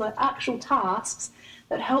people the actual tasks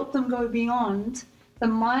that help them go beyond the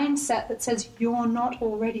mindset that says you're not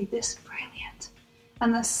already this brilliant.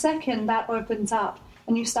 And the second that opens up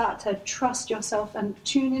and you start to trust yourself and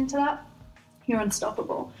tune into that, you're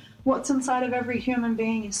unstoppable. What's inside of every human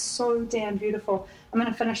being is so damn beautiful. I'm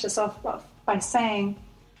going to finish this off by saying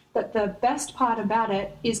that the best part about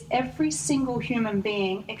it is every single human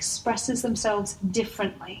being expresses themselves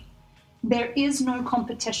differently. There is no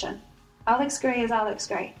competition. Alex Gray is Alex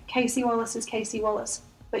Gray. Casey Wallace is Casey Wallace.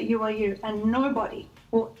 But you are you. And nobody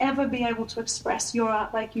will ever be able to express your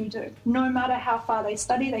art like you do. No matter how far they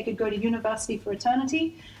study, they could go to university for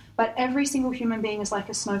eternity, but every single human being is like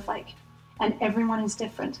a snowflake. and everyone is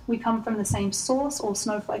different. We come from the same source, all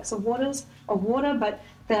snowflakes of water, but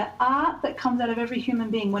the art that comes out of every human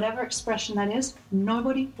being, whatever expression that is,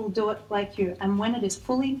 nobody will do it like you. And when it is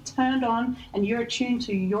fully turned on and you're attuned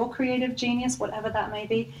to your creative genius, whatever that may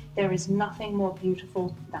be, there is nothing more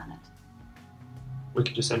beautiful than it. We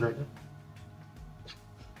could just end right now.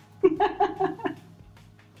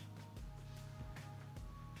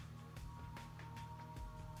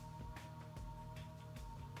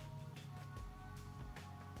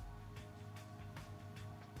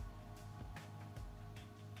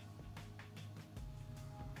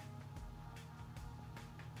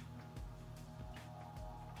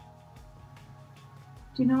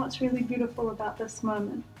 Do you know what's really beautiful about this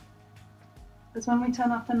moment? Because when we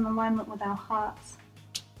turn up in alignment with our hearts,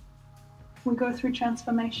 we go through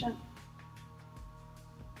transformation.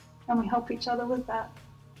 And we help each other with that.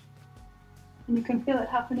 And you can feel it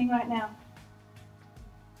happening right now.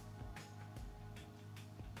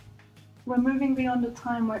 We're moving beyond a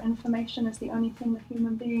time where information is the only thing the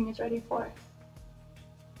human being is ready for.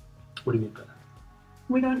 What do you mean by that?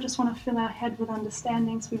 We don't just want to fill our head with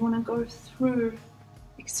understandings, we want to go through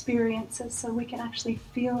experiences so we can actually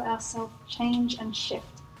feel ourselves change and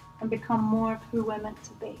shift and become more of who we're meant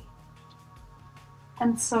to be.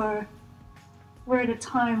 And so we're at a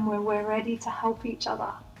time where we're ready to help each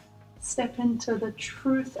other step into the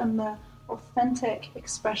truth and the authentic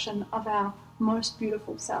expression of our most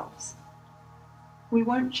beautiful selves. We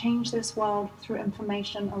won't change this world through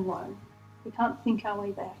information alone. We can't think our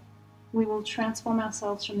way there. We will transform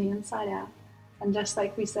ourselves from the inside out. And just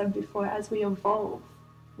like we said before, as we evolve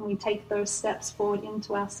and we take those steps forward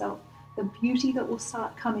into ourselves, the beauty that will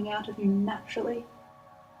start coming out of you naturally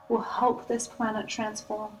will help this planet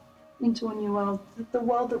transform into a new world, the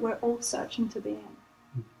world that we're all searching to be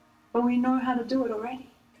in. But we know how to do it already.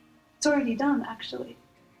 It's already done, actually.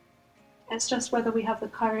 It's just whether we have the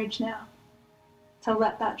courage now to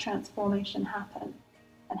let that transformation happen.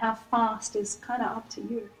 And how fast is kind of up to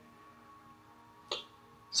you.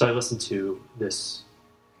 So I listened to this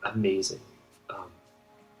amazing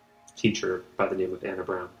teacher by the name of Anna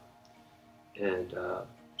Brown. And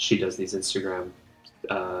she does these Instagram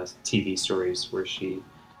TV stories where she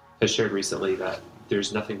has shared recently that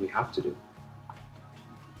there's nothing we have to do.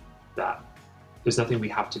 That there's nothing we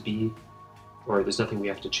have to be, or there's nothing we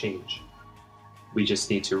have to change. We just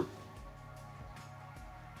need to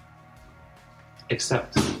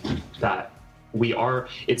accept that we are,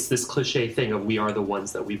 it's this cliche thing of we are the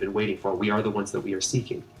ones that we've been waiting for. We are the ones that we are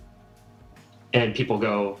seeking. And people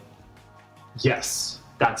go, yes,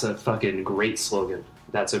 that's a fucking great slogan.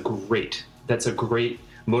 That's a great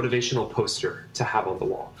motivational poster to have on the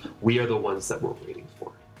wall. We are the ones that we're waiting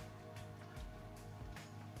for.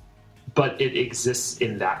 But it exists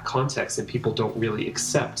in that context, and people don't really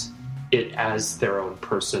accept it as their own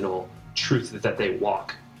personal truth that they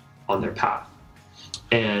walk on their path.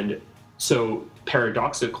 And so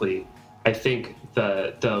paradoxically, I think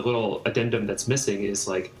the little addendum that's missing is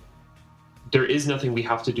like, there is nothing we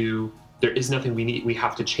have to do. There is nothing we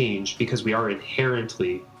have to change, because we are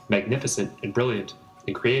inherently magnificent and brilliant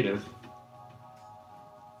and creative.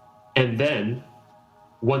 And then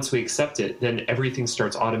once we accept it, then everything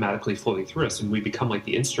starts automatically flowing through us, and we become like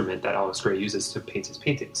the instrument that Alex Gray uses to paint his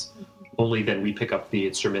paintings. Mm-hmm. Only then we pick up the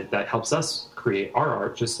instrument that helps us create our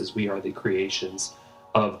art, just as we are the creations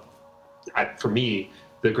of, for me,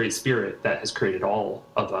 the great spirit that has created all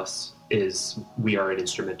of us. Is we are an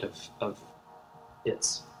instrument of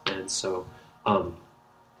its. And so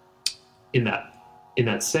in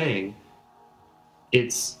that saying,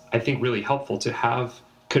 it's, I think, really helpful to have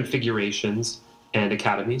configurations and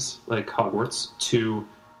academies like Hogwarts to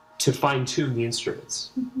fine-tune the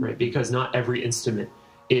instruments, mm-hmm. right? Because not every instrument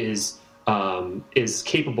is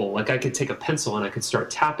capable. Like, I could take a pencil and I could start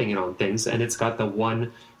tapping it on things, and it's got the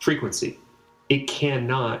one frequency. It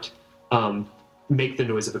cannot make the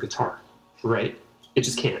noise of a guitar, right? It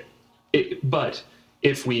just can't. But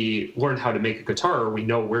if we learn how to make a guitar, or we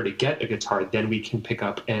know where to get a guitar, then we can pick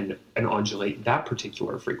up and undulate that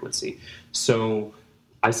particular frequency. So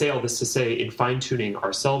I say all this to say, in fine-tuning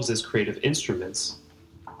ourselves as creative instruments,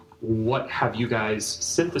 what have you guys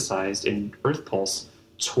synthesized in Earth Pulse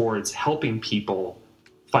towards helping people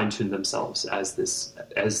fine-tune themselves as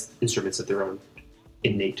instruments of their own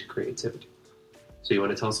innate creativity? So you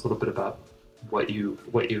want to tell us a little bit about what you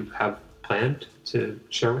have planned to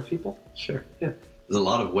share with people? Sure. Yeah. There's a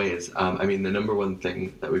lot of ways. I mean, the number one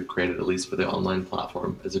thing that we've created, at least for the online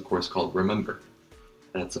platform, is a course called Remember.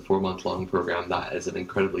 And it's a 4-month-long program that is an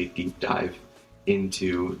incredibly deep dive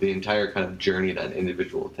into the entire kind of journey that an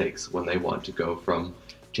individual takes when they want to go from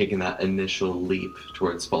taking that initial leap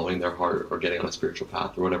towards following their heart or getting on a spiritual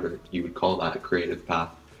path or whatever you would call that, a creative path,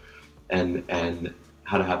 and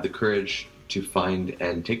how to have the courage to find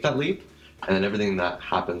and take that leap, and then everything that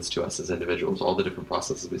happens to us as individuals, all the different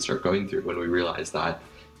processes we start going through when we realize that,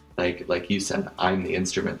 like you said, I'm the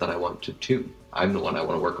instrument that I want to tune. I'm the one I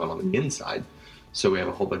want to work on the inside. So we have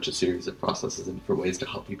a whole bunch of series of processes and different ways to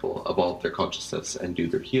help people evolve their consciousness and do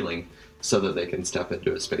their healing so that they can step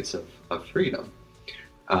into a space of freedom.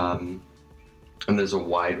 And there's a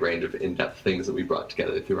wide range of in-depth things that we brought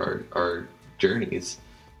together through our journeys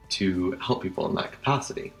to help people in that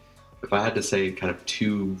capacity. If I had to say kind of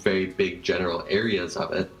two very big general areas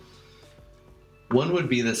of it, one would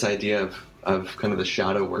be this idea of kind of the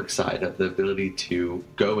shadow work side, of the ability to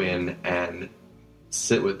go in and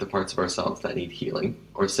sit with the parts of ourselves that need healing,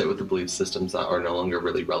 or sit with the belief systems that are no longer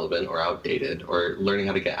really relevant or outdated, or learning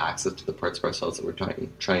how to get access to the parts of ourselves that we're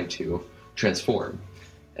trying to transform,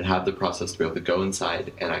 and have the process to be able to go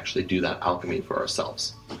inside and actually do that alchemy for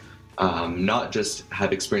ourselves. Not just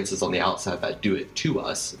have experiences on the outside that do it to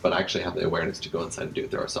us, but actually have the awareness to go inside and do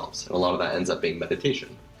it through ourselves. And a lot of that ends up being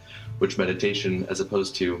meditation, which meditation, as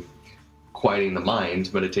opposed to quieting the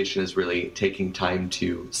mind, meditation is really taking time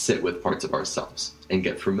to sit with parts of ourselves and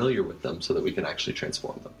get familiar with them so that we can actually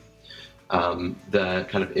transform them. The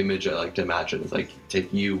kind of image I like to imagine is like,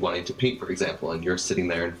 take you wanting to paint, for example, and you're sitting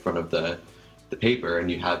there in front of the paper and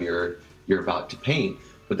you have you're about to paint,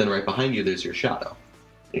 but then right behind you there's your shadow.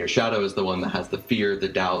 And your shadow is the one that has the fear, the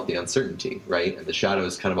doubt, the uncertainty, right? And the shadow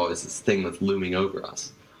is kind of always this thing that's looming over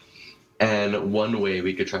us. And one way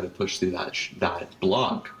we could try to push through that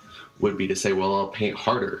block would be to say, well, I'll paint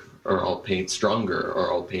harder, or I'll paint stronger,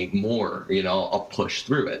 or I'll paint more, I'll push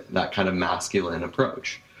through it, that kind of masculine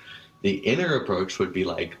approach. The inner approach would be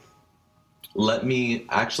like, let me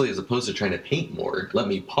actually, as opposed to trying to paint more, let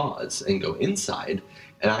me pause and go inside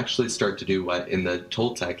and actually start to do what in the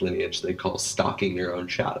Toltec lineage they call stalking your own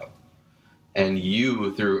shadow. And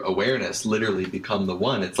you, through awareness, literally become the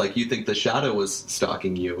one. It's like you think the shadow was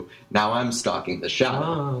stalking you, now I'm stalking the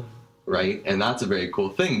shadow. Right? And that's a very cool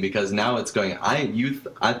thing, because now it's going,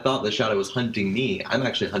 I thought the shadow was hunting me. I'm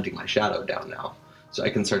actually hunting my shadow down now. So I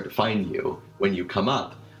can start to find you when you come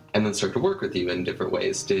up, and then start to work with you in different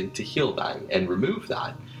ways to heal that and remove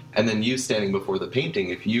that. And then you standing before the painting,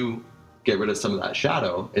 if you get rid of some of that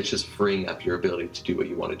shadow, it's just freeing up your ability to do what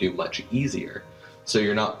you want to do much easier. So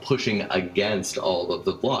you're not pushing against all of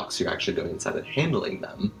the blocks, you're actually going inside and handling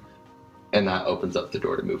them. And that opens up the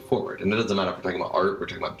door to move forward. And it doesn't matter if we're talking about art, we're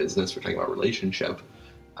talking about business, we're talking about relationship.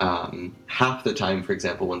 Half the time, for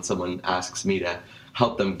example, when someone asks me to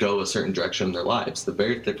help them go a certain direction in their lives, the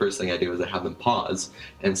very first thing I do is I have them pause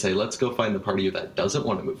and say, let's go find the part of you that doesn't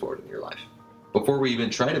want to move forward in your life before we even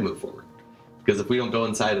try to move forward. Because if we don't go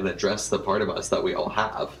inside and address the part of us that we all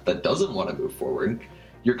have that doesn't want to move forward,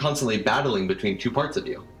 you're constantly battling between two parts of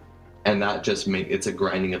you. And that just it's a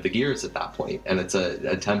grinding of the gears at that point. And it's an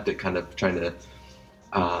attempt at kind of trying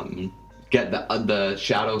to get the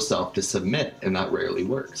shadow self to submit, and that rarely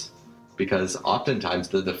works. Because oftentimes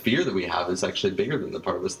the fear that we have is actually bigger than the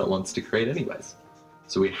part of us that wants to create anyways.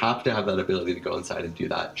 So we have to have that ability to go inside and do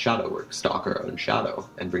that shadow work, stalk our own shadow,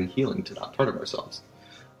 and bring healing to that part of ourselves.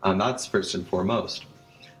 That's first and foremost.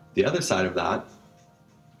 The other side of that,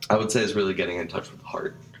 I would say, is really getting in touch with the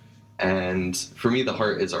heart. And for me, the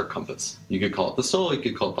heart is our compass. You could call it the soul, you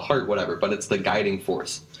could call it the heart, whatever, but it's the guiding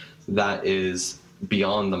force that is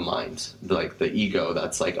beyond the mind, like the ego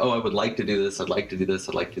that's like, oh, I would like to do this, I'd like to do this,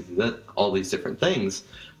 I'd like to do that, all these different things.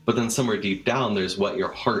 But then somewhere deep down, there's what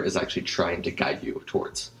your heart is actually trying to guide you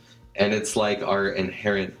towards. And it's like our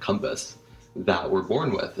inherent compass that we're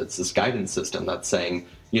born with. It's this guidance system that's saying,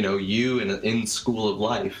 you in school of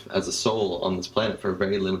life as a soul on this planet for a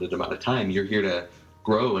very limited amount of time, you're here to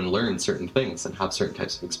grow and learn certain things and have certain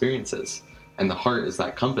types of experiences. And the heart is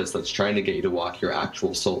that compass that's trying to get you to walk your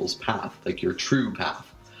actual soul's path, like your true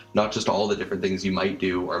path, not just all the different things you might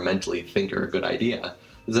do or mentally think are a good idea.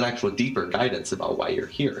 There's an actual deeper guidance about why you're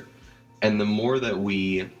here. And the more that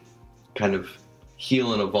we kind of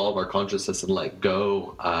heal and evolve our consciousness and let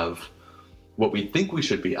go of what we think we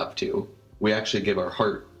should be up to, we actually give our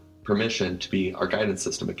heart permission to be our guidance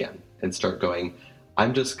system again and start going,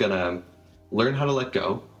 I'm just going to learn how to let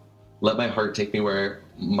go, let my heart take me where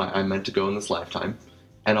I'm meant to go in this lifetime,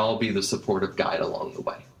 and I'll be the supportive guide along the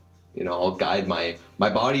way. I'll guide my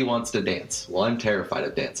body wants to dance. Well, I'm terrified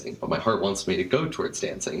of dancing, but my heart wants me to go towards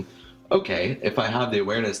dancing. Okay, if I have the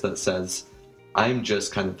awareness that says, I'm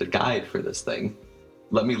just kind of the guide for this thing,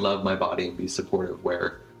 let me love my body and be supportive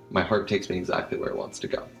where my heart takes me exactly where it wants to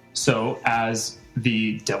go. So as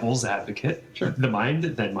the devil's advocate, Sure. The mind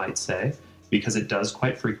then might say, because it does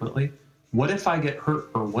quite frequently. What if I get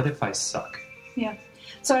hurt, or what if I suck? Yeah.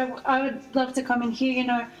 So I would love to come in here. You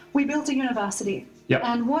know, we built a university. Yep.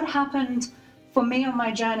 And what happened for me on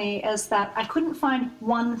my journey is that I couldn't find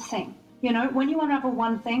one thing. You know, when you unravel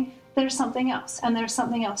one thing, there's something else, and there's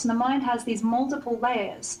something else. And the mind has these multiple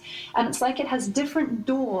layers, and it's like it has different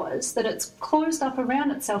doors that it's closed up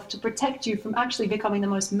around itself to protect you from actually becoming the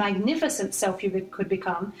most magnificent self you could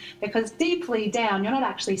become, because deeply down, you're not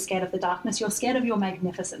actually scared of the darkness, you're scared of your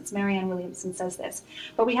magnificence. Marianne Williamson says this.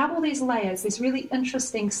 But we have all these layers, this really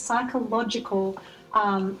interesting psychological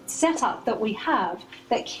setup that we have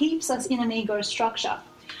that keeps us in an ego structure.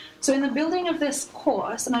 So in the building of this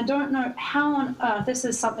course, and I don't know how on earth this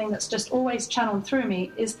is something that's just always channeled through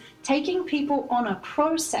me, is taking people on a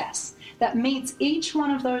process that meets each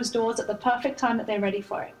one of those doors at the perfect time that they're ready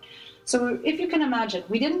for it. So if you can imagine,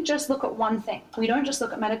 we didn't just look at one thing. We don't just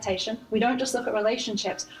look at meditation. We don't just look at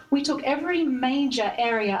relationships. We took every major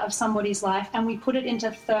area of somebody's life and we put it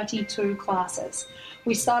into 32 classes.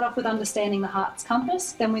 We start off with understanding the heart's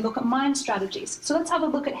compass, then we look at mind strategies. So let's have a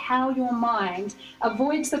look at how your mind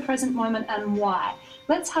avoids the present moment and why.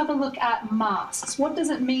 Let's have a look at masks. What does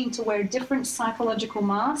it mean to wear different psychological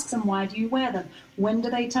masks, and why do you wear them? When do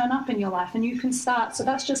they turn up in your life? And you can start, so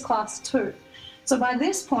that's just class 2. So by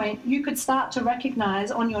this point, you could start to recognize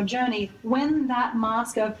on your journey when that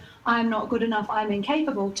mask of I'm not good enough, I'm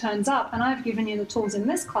incapable turns up, and I've given you the tools in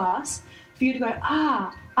this class for you to go,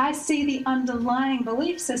 I see the underlying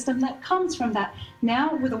belief system that comes from that.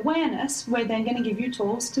 Now, with awareness, we're then going to give you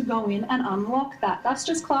tools to go in and unlock that. That's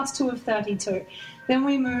just class 2 of 32. Then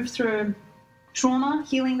we move through trauma,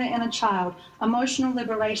 healing the inner child, emotional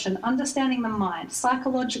liberation, understanding the mind,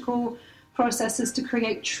 psychological processes to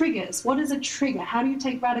create triggers. What is a trigger? How do you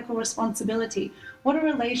take radical responsibility? What are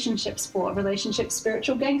relationships for? Relationships,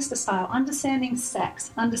 spiritual gangster style, understanding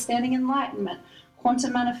sex, understanding enlightenment,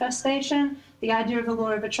 quantum manifestation, the idea of the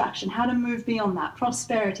law of attraction, how to move beyond that,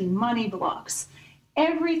 prosperity, money blocks,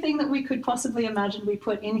 everything that we could possibly imagine we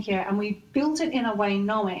put in here, and we built it in a way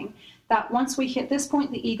knowing that once we hit this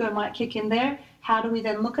point, the ego might kick in there. How do we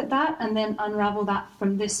then look at that and then unravel that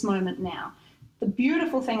from this moment now? The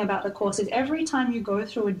beautiful thing about the course is every time you go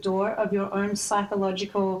through a door of your own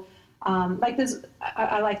psychological, I like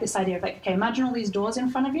this idea of okay, imagine all these doors in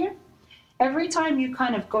front of you. Every time you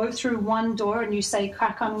kind of go through one door and you say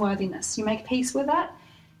crack unworthiness, you make peace with that,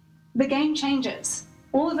 the game changes.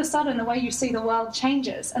 All of a sudden, the way you see the world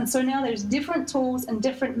changes. And so now there's different tools and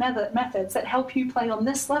different methods that help you play on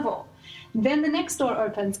this level. Then the next door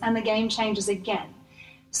opens and the game changes again.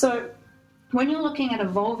 So when you're looking at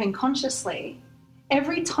evolving consciously,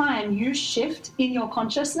 every time you shift in your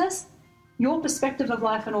consciousness, your perspective of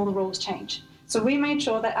life and all the rules change. So we made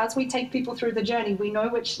sure that as we take people through the journey, we know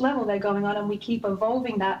which level they're going on, and we keep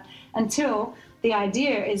evolving that until the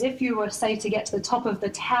idea is if you were, say, to get to the top of the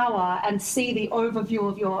tower and see the overview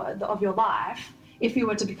of your life, if you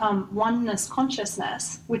were to become oneness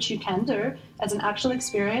consciousness, which you can do as an actual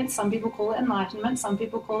experience, some people call it enlightenment, some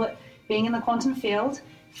people call it being in the quantum field,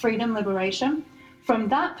 freedom, liberation. From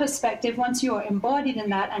that perspective, once you are embodied in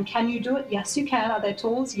that, and can you do it? Yes, you can. Are there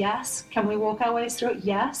tools? Yes. Can we walk our ways through it?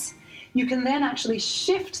 Yes. You can then actually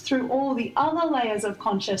shift through all the other layers of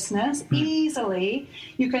consciousness easily.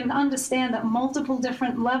 You can understand that multiple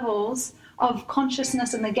different levels of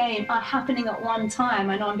consciousness in the game are happening at one time.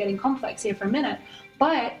 I know I'm getting complex here for a minute,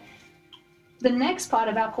 but the next part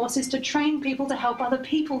of our course is to train people to help other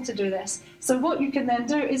people to do this. So what you can then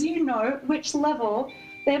do is you know which level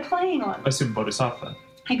they're playing on. I assume Bodhisattva.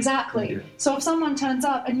 Exactly. Yeah. So if someone turns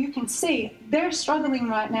up and you can see they're struggling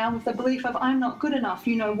right now with the belief of I'm not good enough,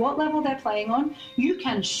 you know what level they're playing on, you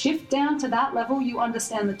can shift down to that level, you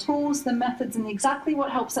understand the tools, the methods, and exactly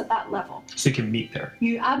what helps at that level. So you can meet there.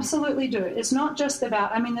 You absolutely do. It's not just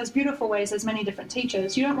about, there's beautiful ways, there's many different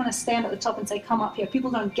teachers. You don't want to stand at the top and say, come up here.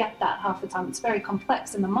 People don't get that half the time. It's very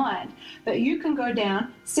complex in the mind. But you can go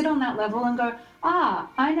down, sit on that level and go,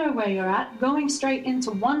 I know where you're at. Going straight into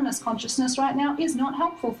oneness consciousness right now is not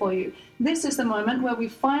helpful for you. This is the moment where we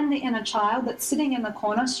find the inner child that's sitting in the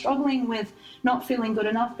corner, struggling with not feeling good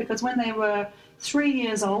enough because when they were 3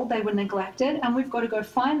 years old, they were neglected, and we've got to go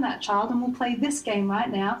find that child, and we'll play this game right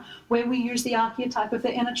now where we use the archetype of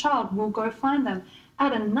the inner child. We'll go find them.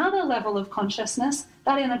 At another level of consciousness,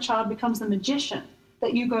 that inner child becomes the magician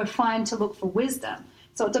that you go find to look for wisdom.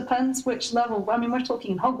 So it depends which level. We're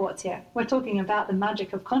talking in Hogwarts here. We're talking about the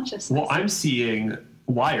magic of consciousness. Well, I'm seeing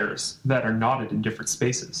wires that are knotted in different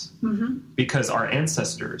spaces because our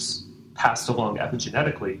ancestors passed along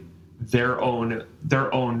epigenetically their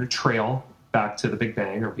own trail back to the Big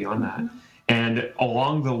Bang or beyond that. And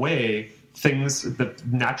along the way, things, the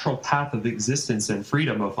natural path of existence and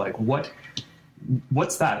freedom of like,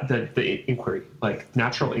 what's that? The inquiry, like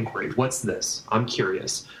natural inquiry. What's this? I'm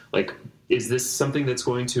curious. Like, is this something that's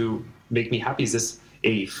going to make me happy? Is this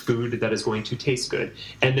a food that is going to taste good?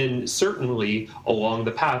 And then certainly along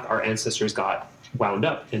the path, our ancestors got wound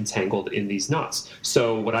up and tangled in these knots.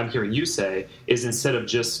 So what I'm hearing you say is, instead of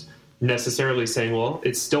just necessarily saying, well,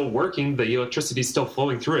 it's still working, the electricity is still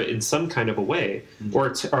flowing through it in some kind of a way, or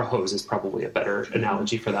a hose is probably a better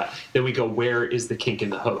analogy for that, then we go, where is the kink in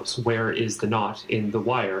the hose? Where is the knot in the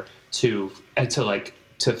wire to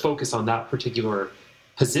focus on that particular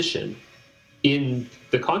position in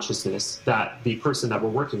the consciousness that the person that we're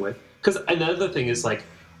working with? Because another thing is, like,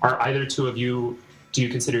 are either two of you, do you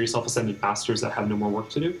consider yourself ascended masters that have no more work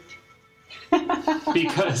to do?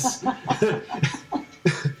 Because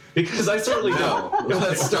because I certainly don't.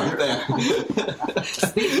 Let's start there.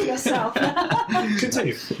 Speak for yourself.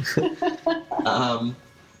 Continue.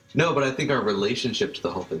 No, but I think our relationship to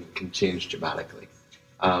the whole thing can change dramatically.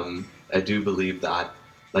 I do believe that,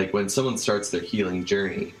 like, when someone starts their healing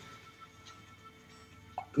journey,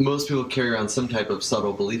 most people carry around some type of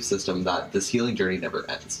subtle belief system that this healing journey never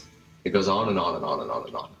ends. It goes on and on and on and on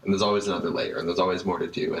and on. And there's always another layer, and there's always more to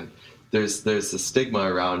do. And there's a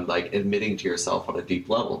stigma around, like, admitting to yourself on a deep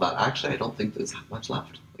level that actually I don't think there's that much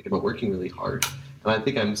left. Like, I've been working really hard, and I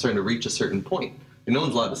think I'm starting to reach a certain point. And no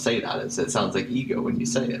one's allowed to say that. It sounds like ego when you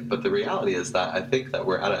say it. But the reality is that I think that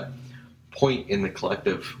we're at a point in the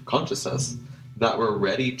collective consciousness that we're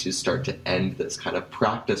ready to start to end this kind of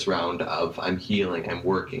practice round of I'm healing, I'm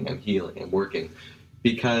working, I'm healing, I'm working.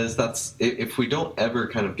 Because that's, if we don't ever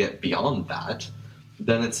kind of get beyond that,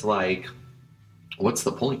 then it's like, what's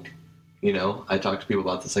the point? You know, I talk to people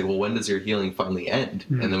about this, like, well, when does your healing finally end?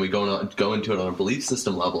 Mm-hmm. And then we go into it on a belief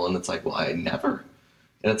system level, and it's like, well, I never.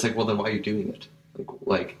 And it's like, well, then why are you doing it?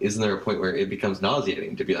 Like, isn't there a point where it becomes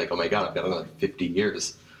nauseating to be like, oh my God, I've got another 50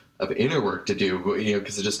 years of inner work to do, you know,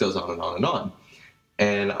 because it just goes on and on and on.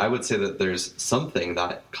 And I would say that there's something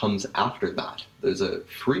that comes after that. There's a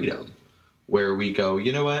freedom where we go,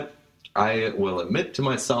 you know what? I will admit to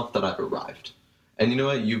myself that I've arrived. And you know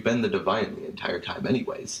what? You've been the divine the entire time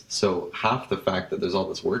anyways. So half the fact that there's all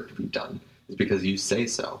this work to be done is because you say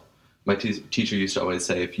so. My teacher used to always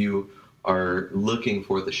say, if you are looking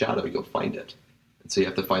for the shadow, you'll find it. And so you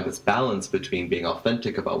have to find this balance between being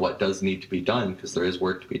authentic about what does need to be done, because there is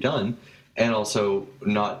work to be done, and also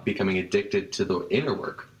not becoming addicted to the inner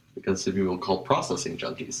work, because some people call processing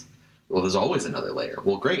junkies. Well, there's always another layer.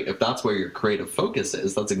 Well, great. If that's where your creative focus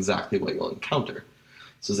is, that's exactly what you'll encounter.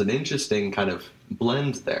 So there's an interesting kind of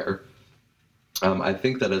blend there. I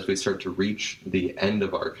think that as we start to reach the end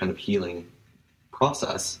of our kind of healing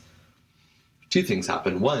process, two things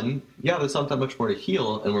happen. One, yeah, there's not that much more to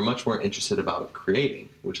heal, and we're much more interested about creating,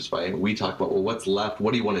 which is why we talk about, well, what's left?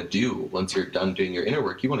 What do you want to do once you're done doing your inner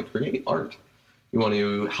work? You want to create art. You want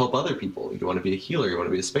to help other people. You want to be a healer. You want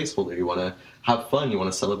to be a space holder. You want to have fun. You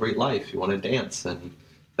want to celebrate life. You want to dance. And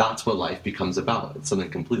that's what life becomes about. It's something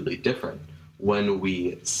completely different when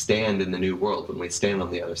we stand in the new world, when we stand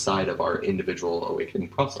on the other side of our individual awakening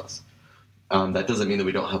process. That doesn't mean that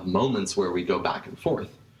we don't have moments where we go back and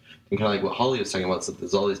forth. And kind of like what Holly was talking about, so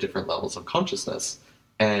there's all these different levels of consciousness.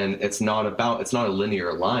 And it's not a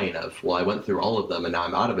linear line of, well, I went through all of them and now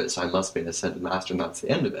I'm out of it, so I must be an ascended master and that's the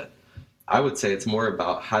end of it. I would say it's more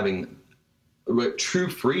about having, what true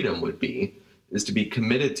freedom would be, is to be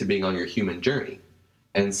committed to being on your human journey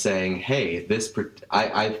and saying, hey,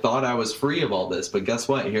 I thought I was free of all this, but guess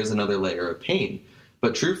what? Here's another layer of pain.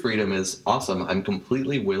 But true freedom is awesome. I'm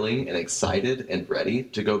completely willing and excited and ready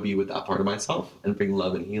to go be with that part of myself and bring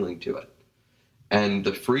love and healing to it. And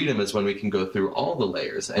the freedom is when we can go through all the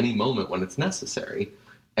layers, any moment when it's necessary,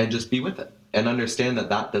 and just be with it. And understand that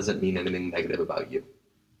that doesn't mean anything negative about you.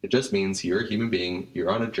 It just means you're a human being,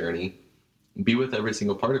 you're on a journey, be with every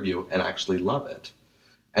single part of you and actually love it.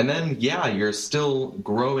 And then, yeah, you're still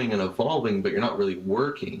growing and evolving, but you're not really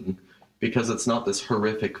working because it's not this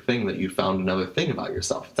horrific thing that you found another thing about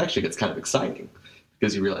yourself. It gets kind of exciting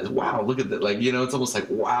because you realize, wow, look at that. Like, you know, it's almost like,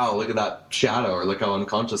 wow, look at that shadow, or look how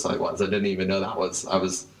unconscious I was. I didn't even know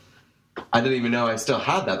I didn't even know I still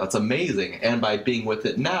had that. That's amazing. And by being with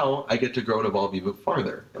it now, I get to grow and evolve even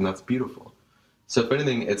farther. And that's beautiful. So if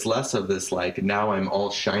anything, it's less of this, like, now I'm all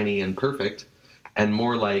shiny and perfect, and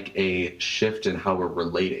more like a shift in how we're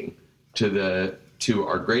relating to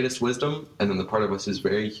our greatest wisdom, and then the part of us who's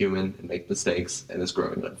very human and make mistakes and is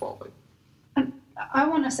growing and evolving. And I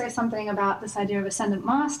want to say something about this idea of ascendant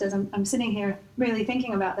masters. I'm sitting here really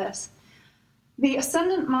thinking about this. The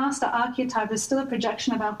ascendant master archetype is still a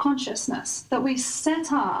projection of our consciousness that we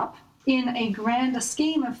set up in a grander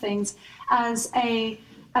scheme of things as a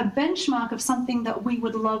benchmark of something that we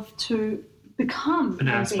would love to become.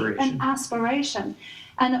 An aspiration.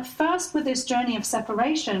 And at first, with this journey of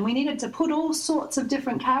separation, we needed to put all sorts of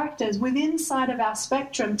different characters within inside of our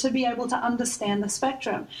spectrum to be able to understand the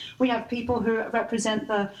spectrum. We have people who represent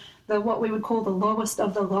the what we would call the lowest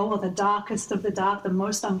of the low, or the darkest of the dark, the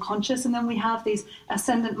most unconscious, and then we have these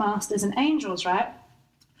ascendant masters and angels, right?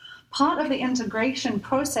 Part of the integration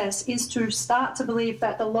process is to start to believe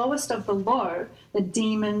that the lowest of the low, the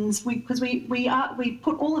demons, because we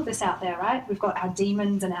put all of this out there, right? We've got our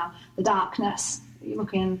demons and the darkness. You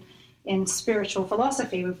look in spiritual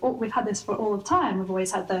philosophy, we've had this for all of time. We've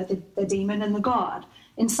always had the demon and the God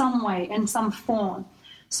in some way, in some form.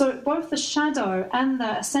 So both the shadow and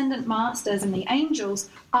the ascendant masters and the angels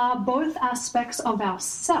are both aspects of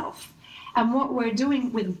ourself. And what we're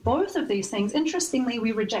doing with both of these things, interestingly,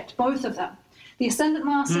 we reject both of them. The ascendant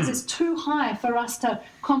masters is too high for us to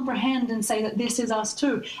comprehend and say that this is us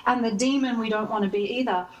too. And the demon we don't want to be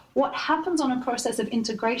either. What happens on a process of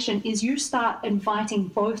integration is you start inviting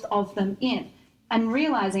both of them in and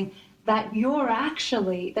realizing that you're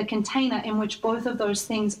actually the container in which both of those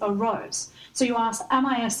things arose. So you ask, am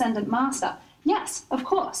I ascendant master? Yes, of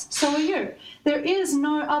course. So are you. There is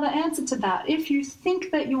no other answer to that. If you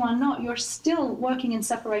think that you are not, you're still working in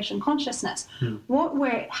separation consciousness.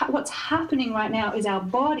 What's happening right now is our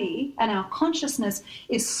body and our consciousness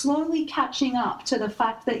is slowly catching up to the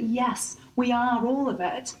fact that, yes, we are all of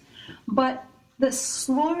it. But the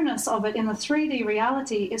slowness of it in the 3D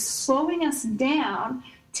reality is slowing us down,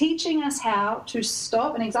 teaching us how to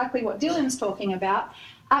stop, and exactly what Dylan's talking about,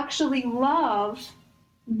 actually love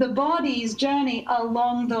the body's journey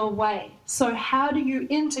along the way. So how do you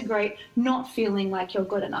integrate not feeling like you're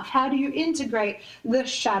good enough? How do you integrate the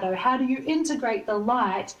shadow? How do you integrate the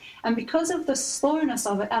light? And because of the slowness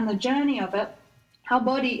of it and the journey of it, our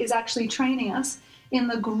body is actually training us in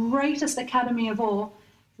the greatest academy of all,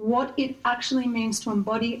 what it actually means to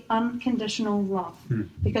embody unconditional love.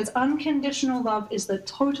 Because unconditional love is the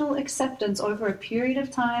total acceptance over a period of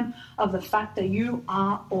time of the fact that you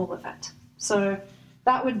are all of it. So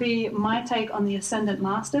that would be my take on the Ascendant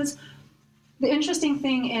Masters. The interesting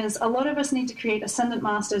thing is a lot of us need to create Ascendant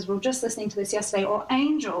Masters. We were just listening to this yesterday, or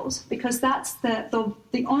angels, because that's the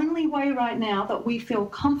only way right now that we feel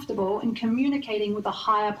comfortable in communicating with the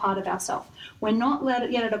higher part of ourselves. We're not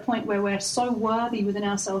yet at a point where we're so worthy within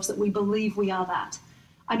ourselves that we believe we are that.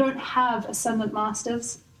 I don't have Ascendant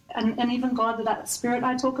Masters, and even God, that spirit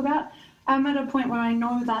I talk about, I'm at a point where I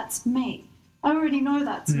know that's me. I already know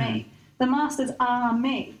that's me. The masters are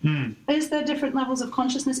me. Is there different levels of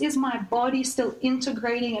consciousness? Is my body still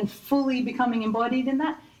integrating and fully becoming embodied in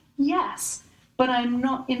that? Yes. But I'm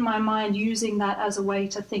not in my mind using that as a way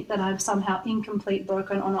to think that I'm somehow incomplete,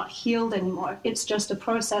 broken, or not healed anymore. It's just a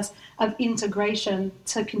process of integration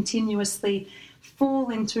to continuously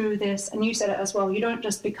fall into this. And you said it as well. You don't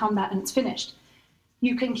just become that and it's finished.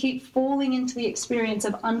 You can keep falling into the experience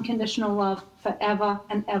of unconditional love forever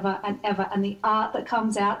and ever and ever. And the art that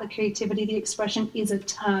comes out, the creativity, the expression is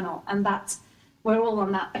eternal. And we're all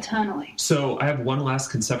on that eternally. So I have one last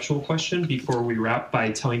conceptual question before we wrap by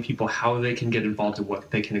telling people how they can get involved and what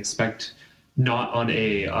they can expect, not on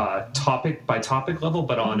a topic by topic level,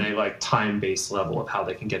 but on a time-based level of how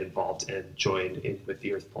they can get involved and join in with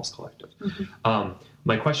the Earth Pulse Collective.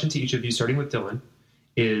 My question to each of you, starting with Dylan,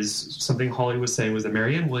 is something Holly was saying was that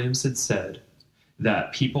Marianne Williams had said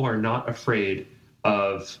that people are not afraid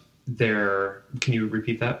of their... Can you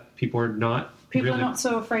repeat that? People are not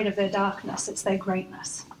so afraid of their darkness. It's their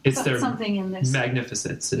greatness. It's their something in this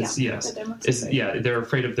magnificence. They're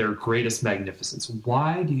afraid of their greatest magnificence.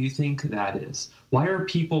 Why do you think that is? Why are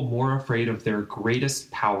people more afraid of their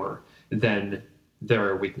greatest power than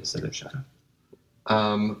their weakness and their shadow?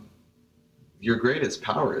 Your greatest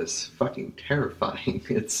power is fucking terrifying.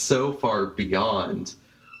 It's so far beyond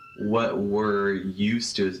what we're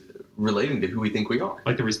used to relating to who we think we are.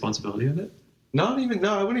 Like the responsibility of it? I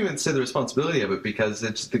wouldn't even say the responsibility of it, because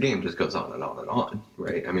the game just goes on and on and on,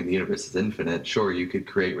 right? I mean, the universe is infinite. Sure, you could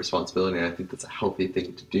create responsibility, and I think that's a healthy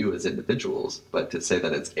thing to do as individuals, but to say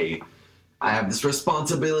that I have this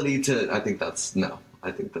responsibility to, I think that's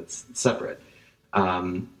separate.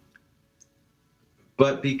 But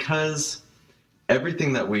because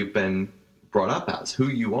everything that we've been brought up as, who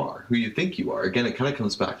you are, who you think you are, again, it kind of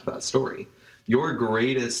comes back to that story. Your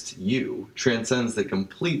greatest you transcends the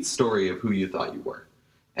complete story of who you thought you were.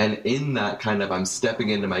 And in that kind of, I'm stepping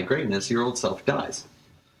into my greatness, your old self dies.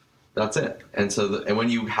 That's it. And so, and when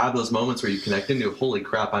you have those moments where you connect into, holy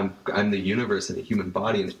crap, I'm the universe in a human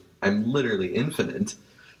body, and I'm literally infinite,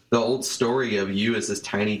 the old story of you as this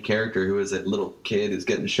tiny character who is a little kid who's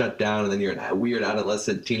getting shut down, and then you're a weird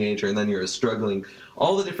adolescent teenager, and then you're a struggling.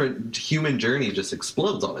 All the different human journey just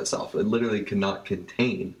explodes on itself. It literally cannot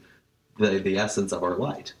contain the essence of our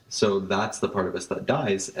light. So that's the part of us that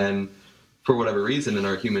dies. And for whatever reason in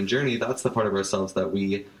our human journey, that's the part of ourselves that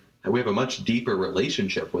we have a much deeper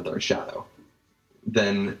relationship with our shadow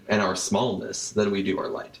and our smallness than we do our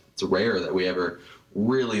light. It's rare that we ever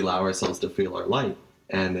really allow ourselves to feel our light.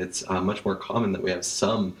 And it's much more common that we have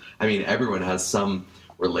everyone has some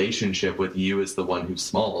relationship with you as the one who's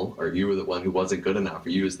small, or you are the one who wasn't good enough, or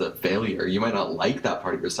you as the failure. You might not like that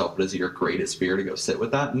part of yourself, but is it your greatest fear to go sit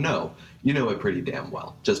with that? No. You know it pretty damn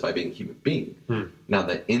well, just by being a human being. Now,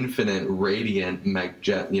 the infinite, radiant,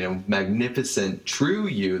 magnificent, true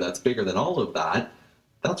you that's bigger than all of that,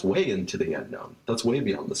 that's way into the unknown. That's way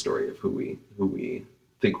beyond the story of who we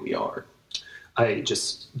think we are. I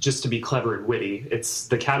just to be clever and witty, it's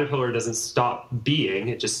the caterpillar doesn't stop being,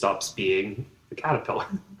 it just stops being the caterpillar.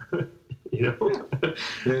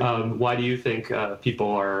 Why do you think people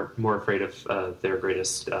are more afraid of their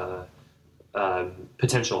greatest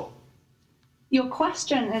potential? Your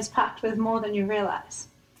question is packed with more than you realize.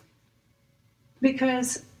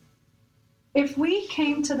 Because if we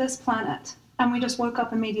came to this planet and we just woke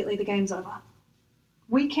up immediately, the game's over.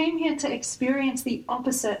 We came here to experience the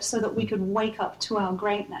opposite so that we could wake up to our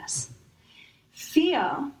greatness.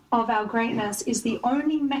 Fear of our greatness is the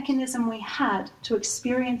only mechanism we had to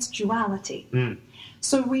experience duality.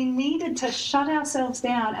 So we needed to shut ourselves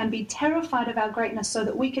down and be terrified of our greatness so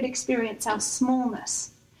that we could experience our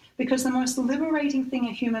smallness. Because the most liberating thing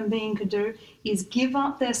a human being could do is give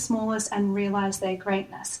up their smallness and realize their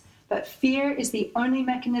greatness. But fear is the only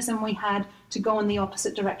mechanism we had to go in the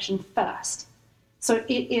opposite direction first. So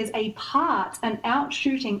it is a part, an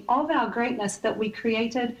outshooting of our greatness that we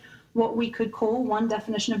created what we could call one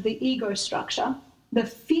definition of the ego structure, the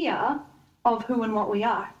fear of who and what we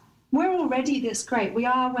are. We're already this great. We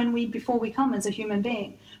are before we come as a human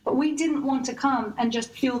being. But we didn't want to come and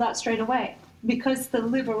just feel that straight away. Because the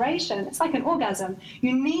liberation, it's like an orgasm.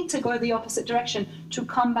 You need to go the opposite direction to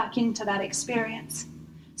come back into that experience.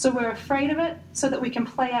 So we're afraid of it so that we can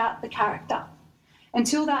play out the character.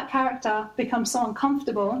 Until that character becomes so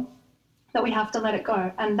uncomfortable that we have to let it go.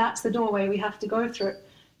 And that's the doorway we have to go through.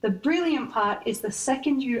 The brilliant part is the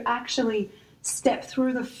second you actually step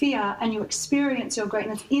through the fear and you experience your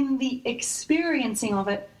greatness, in the experiencing of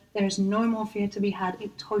it, there's no more fear to be had.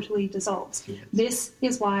 It totally dissolves. Yes. This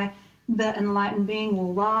is why the enlightened being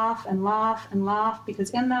will laugh and laugh and laugh,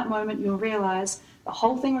 because in that moment you'll realize the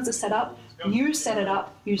whole thing was a setup. You set it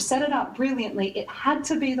up. You set it up brilliantly. It had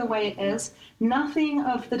to be the way it is. Nothing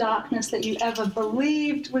of the darkness that you ever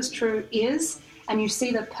believed was true is, and you see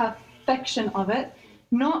the perfection of it.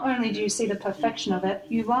 Not only do you see the perfection of it,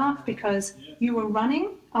 you laugh because you were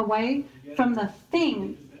running away from the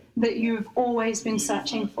thing that you've always been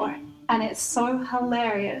searching for. And it's so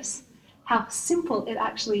hilarious how simple it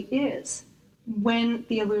actually is when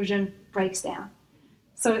the illusion breaks down.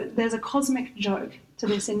 So there's a cosmic joke to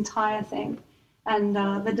this entire thing. And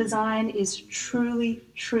the design is truly,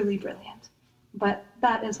 truly brilliant. But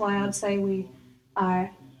that is why I'd say we are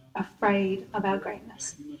afraid of our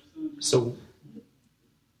greatness. So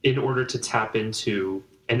in order to tap into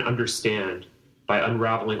and understand, by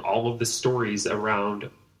unraveling all of the stories around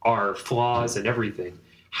our flaws and everything,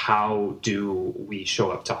 how do we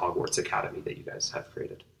show up to Hogwarts Academy that you guys have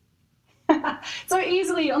created? So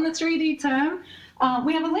easily on the 3D term,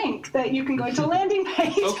 we have a link that you can go to a landing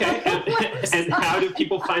page. Okay, and how do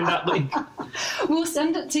people find that link? We'll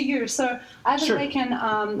send it to you. So either Sure. they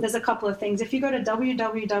can, there's a couple of things. If you go to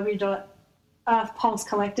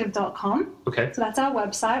www.earthpulsecollective.com, okay. So that's our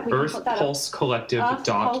website. We can put that up.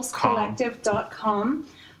 earthpulsecollective.com.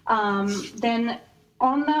 Then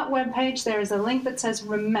on that webpage, there is a link that says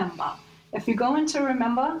Remember. If you go into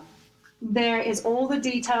Remember, there is all the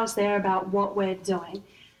details there about what we're doing.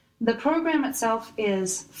 The program itself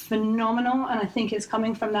is phenomenal, and I think it's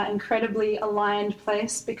coming from that incredibly aligned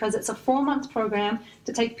place, because it's a 4-month program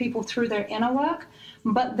to take people through their inner work,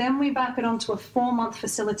 but then we back it onto a 4-month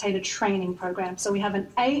facilitated training program. So we have an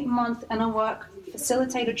 8-month inner work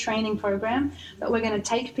facilitated training program that we're going to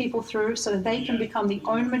take people through so that they can become the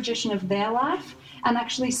own magician of their life and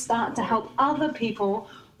actually start to help other people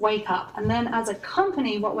wake up. And then as a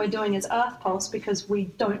company, what we're doing is Earth Pulse, because we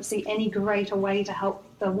don't see any greater way to help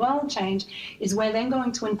the world change, is we're then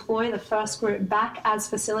going to employ the first group back as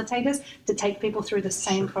facilitators to take people through the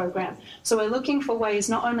same program. So we're looking for ways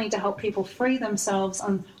not only to help people free themselves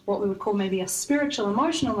on what we would call maybe a spiritual,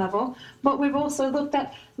 emotional level, but we've also looked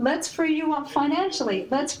at, let's free you up financially.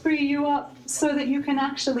 Let's free you up so that you can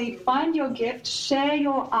actually find your gift, share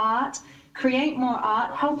your art, create more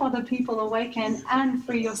art, help other people awaken, and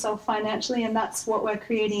free yourself financially. And that's what we're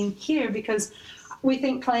creating here, because we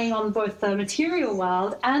think playing on both the material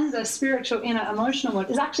world and the spiritual, inner, emotional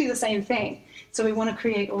world is actually the same thing. So we want to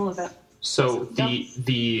create all of it. So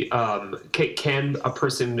can a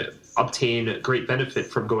person obtain great benefit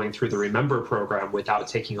from going through the Remember program without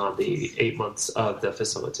taking on the 8 months of the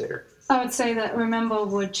facilitator? I would say that Remember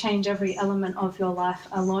would change every element of your life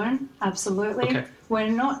alone. Absolutely. Okay. We're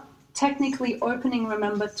not technically opening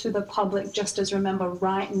Remember to the public just as Remember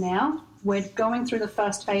right now. We're going through the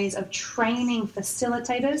first phase of training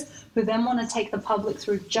facilitators who then want to take the public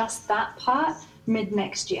through just that part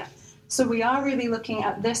mid-next year. So we are really looking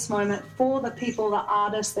at this moment for the people, the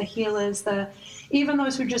artists, the healers, even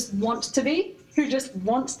those who just want to be,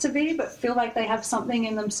 but feel like they have something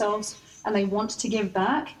in themselves and they want to give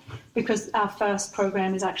back, because our first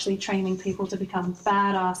program is actually training people to become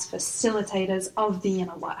badass facilitators of the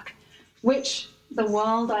inner work, which the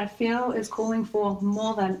world, I feel, is calling for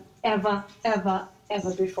more than ever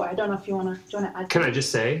before. I don't know if you want to add. Can I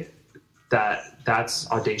just say that that's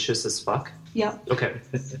audacious as fuck? Yep. Okay.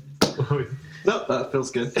 No, that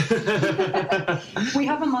feels good. We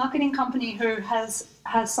have a marketing company who has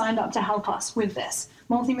signed up to help us with this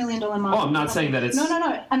multi-million-dollar marketing. Oh, I'm not company. saying that it's...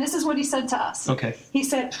 No. And this is what he said to us. Okay. He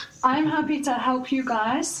said, I'm happy to help you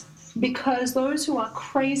guys because those who are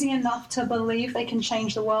crazy enough to believe they can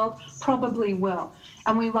change the world probably will.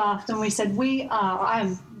 And we laughed and we said, we are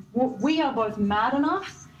both mad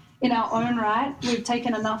enough in our own right. We've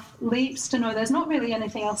taken enough leaps to know there's not really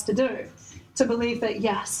anything else to do, to believe that,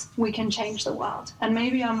 yes, we can change the world. And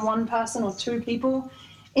maybe I'm one person or two people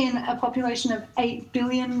in a population of 8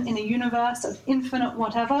 billion in a universe of infinite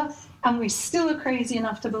whatever, and we still are crazy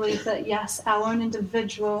enough to believe that, yes, our own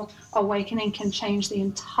individual awakening can change the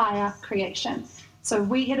entire creation. So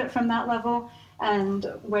we hit it from that level, and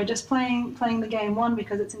we're just playing the game, one,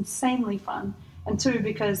 because it's insanely fun, and two,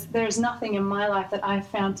 because there's nothing in my life that I've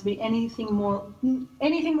found to be anything more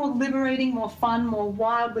liberating, more fun, more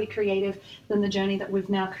wildly creative than the journey that we've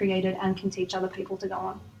now created and can teach other people to go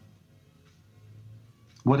on.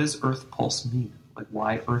 What does Earth Pulse mean? Like,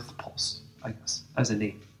 why Earth Pulse, I guess, as a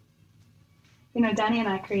name? You know, Danny and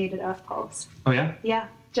I created Earth Pulse. Oh, yeah? Yeah,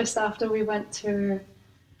 just after we went to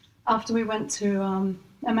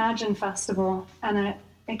Imagine Festival, and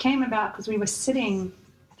it came about because we were sitting,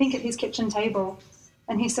 I think, at his kitchen table,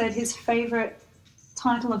 and he said his favorite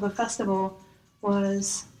title of a festival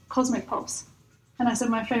was Cosmic Pulse. And I said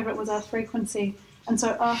my favorite was Earth Frequency. And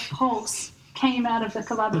so Earth Pulse came out of the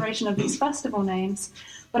collaboration of these festival names.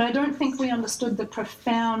 But I don't think we understood the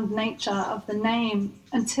profound nature of the name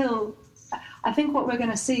until I think what we're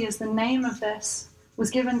going to see is the name of this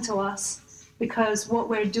was given to us because what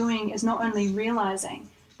we're doing is not only realizing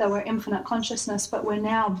that we're infinite consciousness, but we're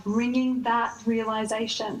now bringing that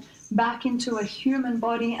realization back into a human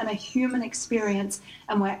body and a human experience,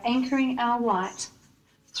 and we're anchoring our light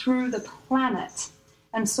through the planet.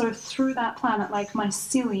 And so through that planet, like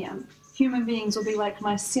mycelium, human beings will be like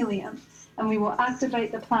mycelium, and we will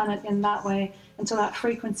activate the planet in that way until that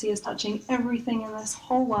frequency is touching everything in this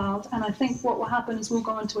whole world. And I think what will happen is we'll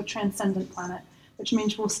go into a transcendent planet, which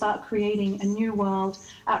means we'll start creating a new world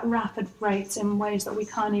at rapid rates in ways that we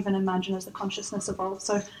can't even imagine as the consciousness evolves.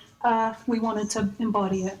 So we wanted to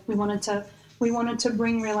embody it. We wanted to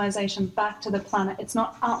bring realization back to the planet. It's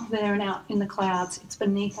not up there and out in the clouds. It's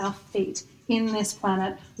beneath our feet in this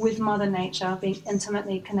planet with Mother Nature, being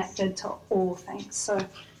intimately connected to all things. So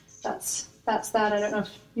that's that. I don't know if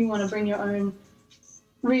you want to bring your own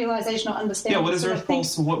realization or understanding. Yeah, what is Earth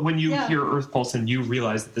Pulse? When you hear Earth Pulse and you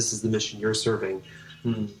realize that this is the mission you're serving,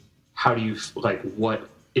 how do you, what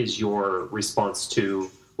is your response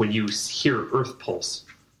to when you hear Earth Pulse?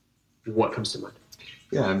 What comes to mind?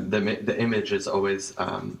 Yeah, the image is always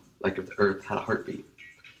like if the Earth had a heartbeat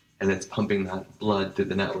and it's pumping that blood through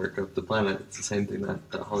the network of the planet. It's the same thing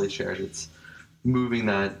that Holly shared. It's moving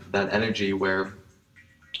that energy where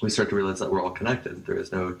we start to realize that we're all connected. There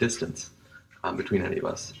is no distance between any of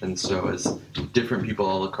us. And so as different people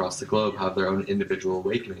all across the globe have their own individual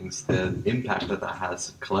awakenings, the impact that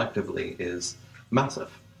has collectively is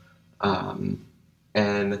massive.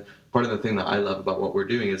 And part of the thing that I love about what we're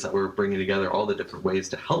doing is that we're bringing together all the different ways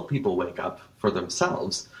to help people wake up for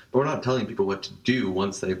themselves, but we're not telling people what to do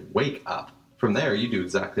once they wake up. From there, you do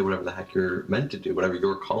exactly whatever the heck you're meant to do, whatever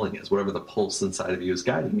your calling is, whatever the pulse inside of you is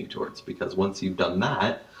guiding you towards. Because once you've done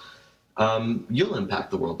that, you'll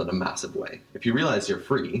impact the world in a massive way. If you realize you're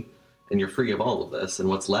free, and you're free of all of this, and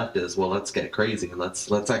what's left is, well, let's get crazy, and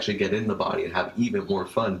let's actually get in the body and have even more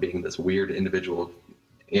fun being this weird individual,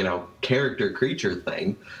 character creature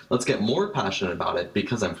thing. Let's get more passionate about it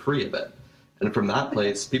because I'm free of it. And from that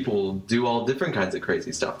place, people will do all different kinds of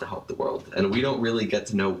crazy stuff to help the world. And we don't really get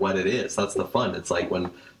to know what it is. That's the fun. It's like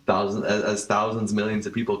when thousands, millions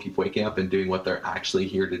of people keep waking up and doing what they're actually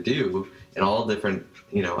here to do in all different,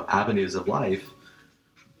 avenues of life.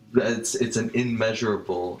 It's an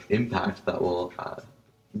immeasurable impact that will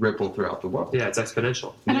ripple throughout the world. Yeah, it's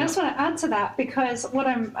exponential. And I just want to add to that, because what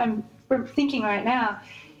I'm thinking right now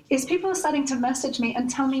is people are starting to message me and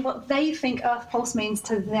tell me what they think Earth Pulse means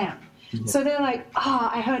to them. Mm-hmm. So they're like,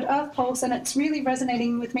 I heard Earth Pulse and it's really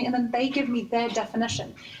resonating with me, and then they give me their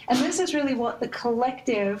definition. And this is really what the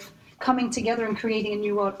collective coming together and creating a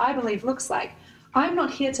new world, I believe, looks like. I'm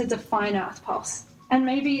not here to define Earth Pulse. And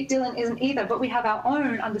maybe Dylan isn't either, but we have our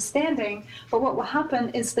own understanding. But what will happen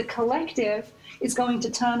is the collective is going to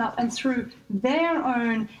turn up, and through their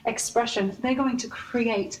own expression, they're going to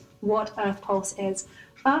create what Earth Pulse is.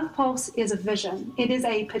 Earth Pulse is a vision. It is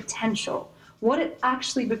a potential. What it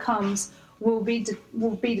actually becomes will be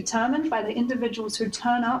determined by the individuals who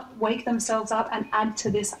turn up, wake themselves up, and add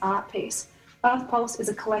to this art piece. Earth Pulse is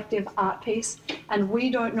a collective art piece, and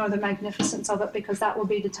we don't know the magnificence of it because that will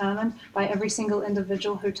be determined by every single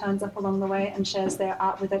individual who turns up along the way and shares their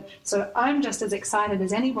art with it. So I'm just as excited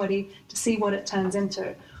as anybody to see what it turns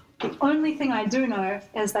into. The only thing I do know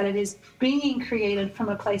is that it is being created from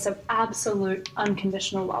a place of absolute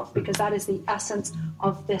unconditional love, because that is the essence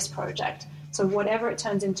of this project. So whatever it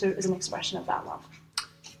turns into is an expression of that love.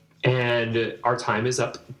 And our time is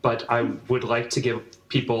up, but I would like to give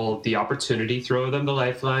people the opportunity, throw them the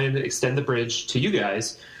lifeline, extend the bridge to you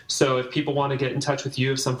guys. So if people want to get in touch with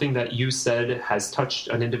you, if something that you said has touched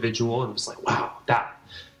an individual and was like, wow,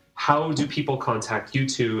 how do people contact you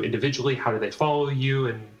two individually? How do they follow you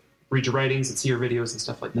and read your writings and see your videos and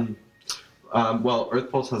stuff like that? Well,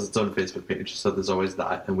 Earth Pulse has its own Facebook page, so there's always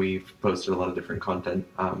that, and we've posted a lot of different content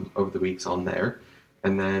over the weeks on there.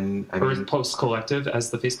 And then Earth Pulse Collective as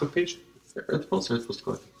the Facebook page? Earth Pulse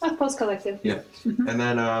Collective. Earth Pulse Collective. Yeah. Mm-hmm. And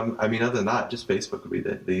then, other than that, just Facebook would be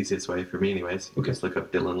the easiest way for me anyways. You just look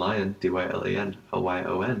up Dylan Lyon, Dylan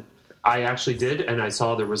Lyon. I actually did, and I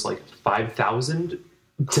saw there was like 5,000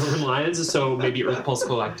 Dylan Lyons, so maybe Earth Pulse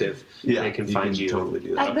Collective, they can find you. Totally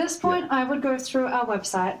do that. At this point, I would go through our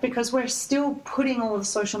website, because we're still putting all of the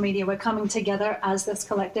social media. We're coming together as this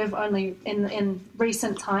collective only in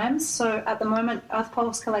recent times. So at the moment, Earth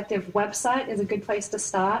Pulse Collective website is a good place to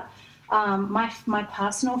start. My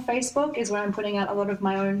personal Facebook is where I'm putting out a lot of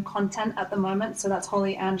my own content at the moment. So that's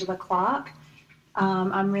Holly Angela Clark.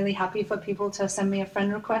 I'm really happy for people to send me a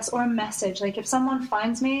friend request or a message. Like if someone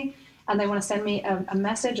finds me and they want to send me a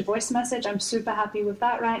message, a voice message, I'm super happy with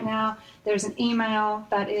that right now. There's an email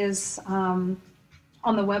that is on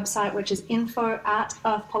the website, which is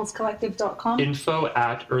info@earthpulsecollective.com.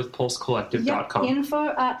 info@earthpulsecollective.com. Yep,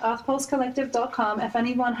 info@earthpulsecollective.com. If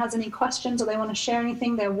anyone has any questions or they want to share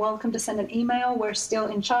anything, they're welcome to send an email. We're still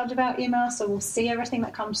in charge of our email, so we'll see everything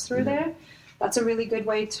that comes through there. That's a really good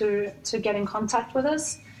way to get in contact with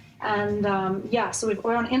us. And so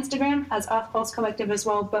we're on Instagram as Earth Pulse Collective as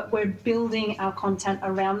well, but we're building our content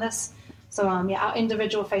around this. So our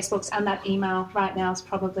individual Facebooks and that email right now is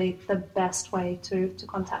probably the best way to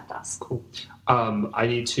contact us. Cool. I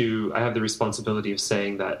have the responsibility of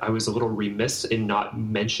saying that I was a little remiss in not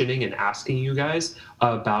mentioning and asking you guys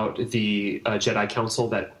about the Jedi Council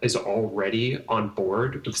that is already on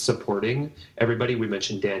board with supporting everybody. We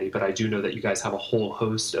mentioned Danny, but I do know that you guys have a whole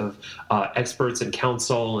host of experts and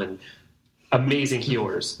council and amazing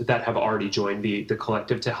healers that have already joined the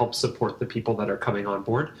collective to help support the people that are coming on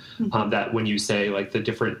board. That when you say like the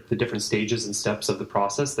different stages and steps of the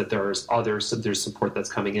process, that there's support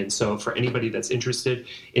that's coming in. So for anybody that's interested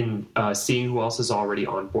in seeing who else is already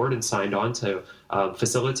on board and signed on to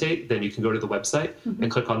facilitate, then you can go to the website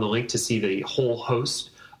and click on the link to see the whole host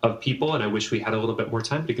of people. And I wish we had a little bit more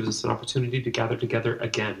time to give us an opportunity to gather together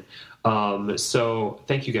again. So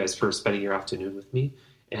thank you guys for spending your afternoon with me.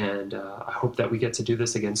 And I hope that we get to do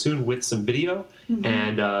this again soon with some video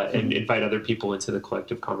and invite other people into the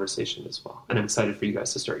collective conversation as well. And I'm excited for you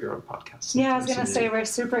guys to start your own podcast. Yeah, I was going to say we're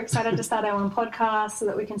super excited to start our own podcast so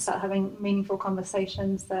that we can start having meaningful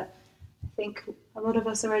conversations that I think a lot of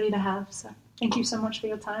us are ready to have. So Thank you so much for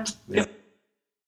your time. Yep.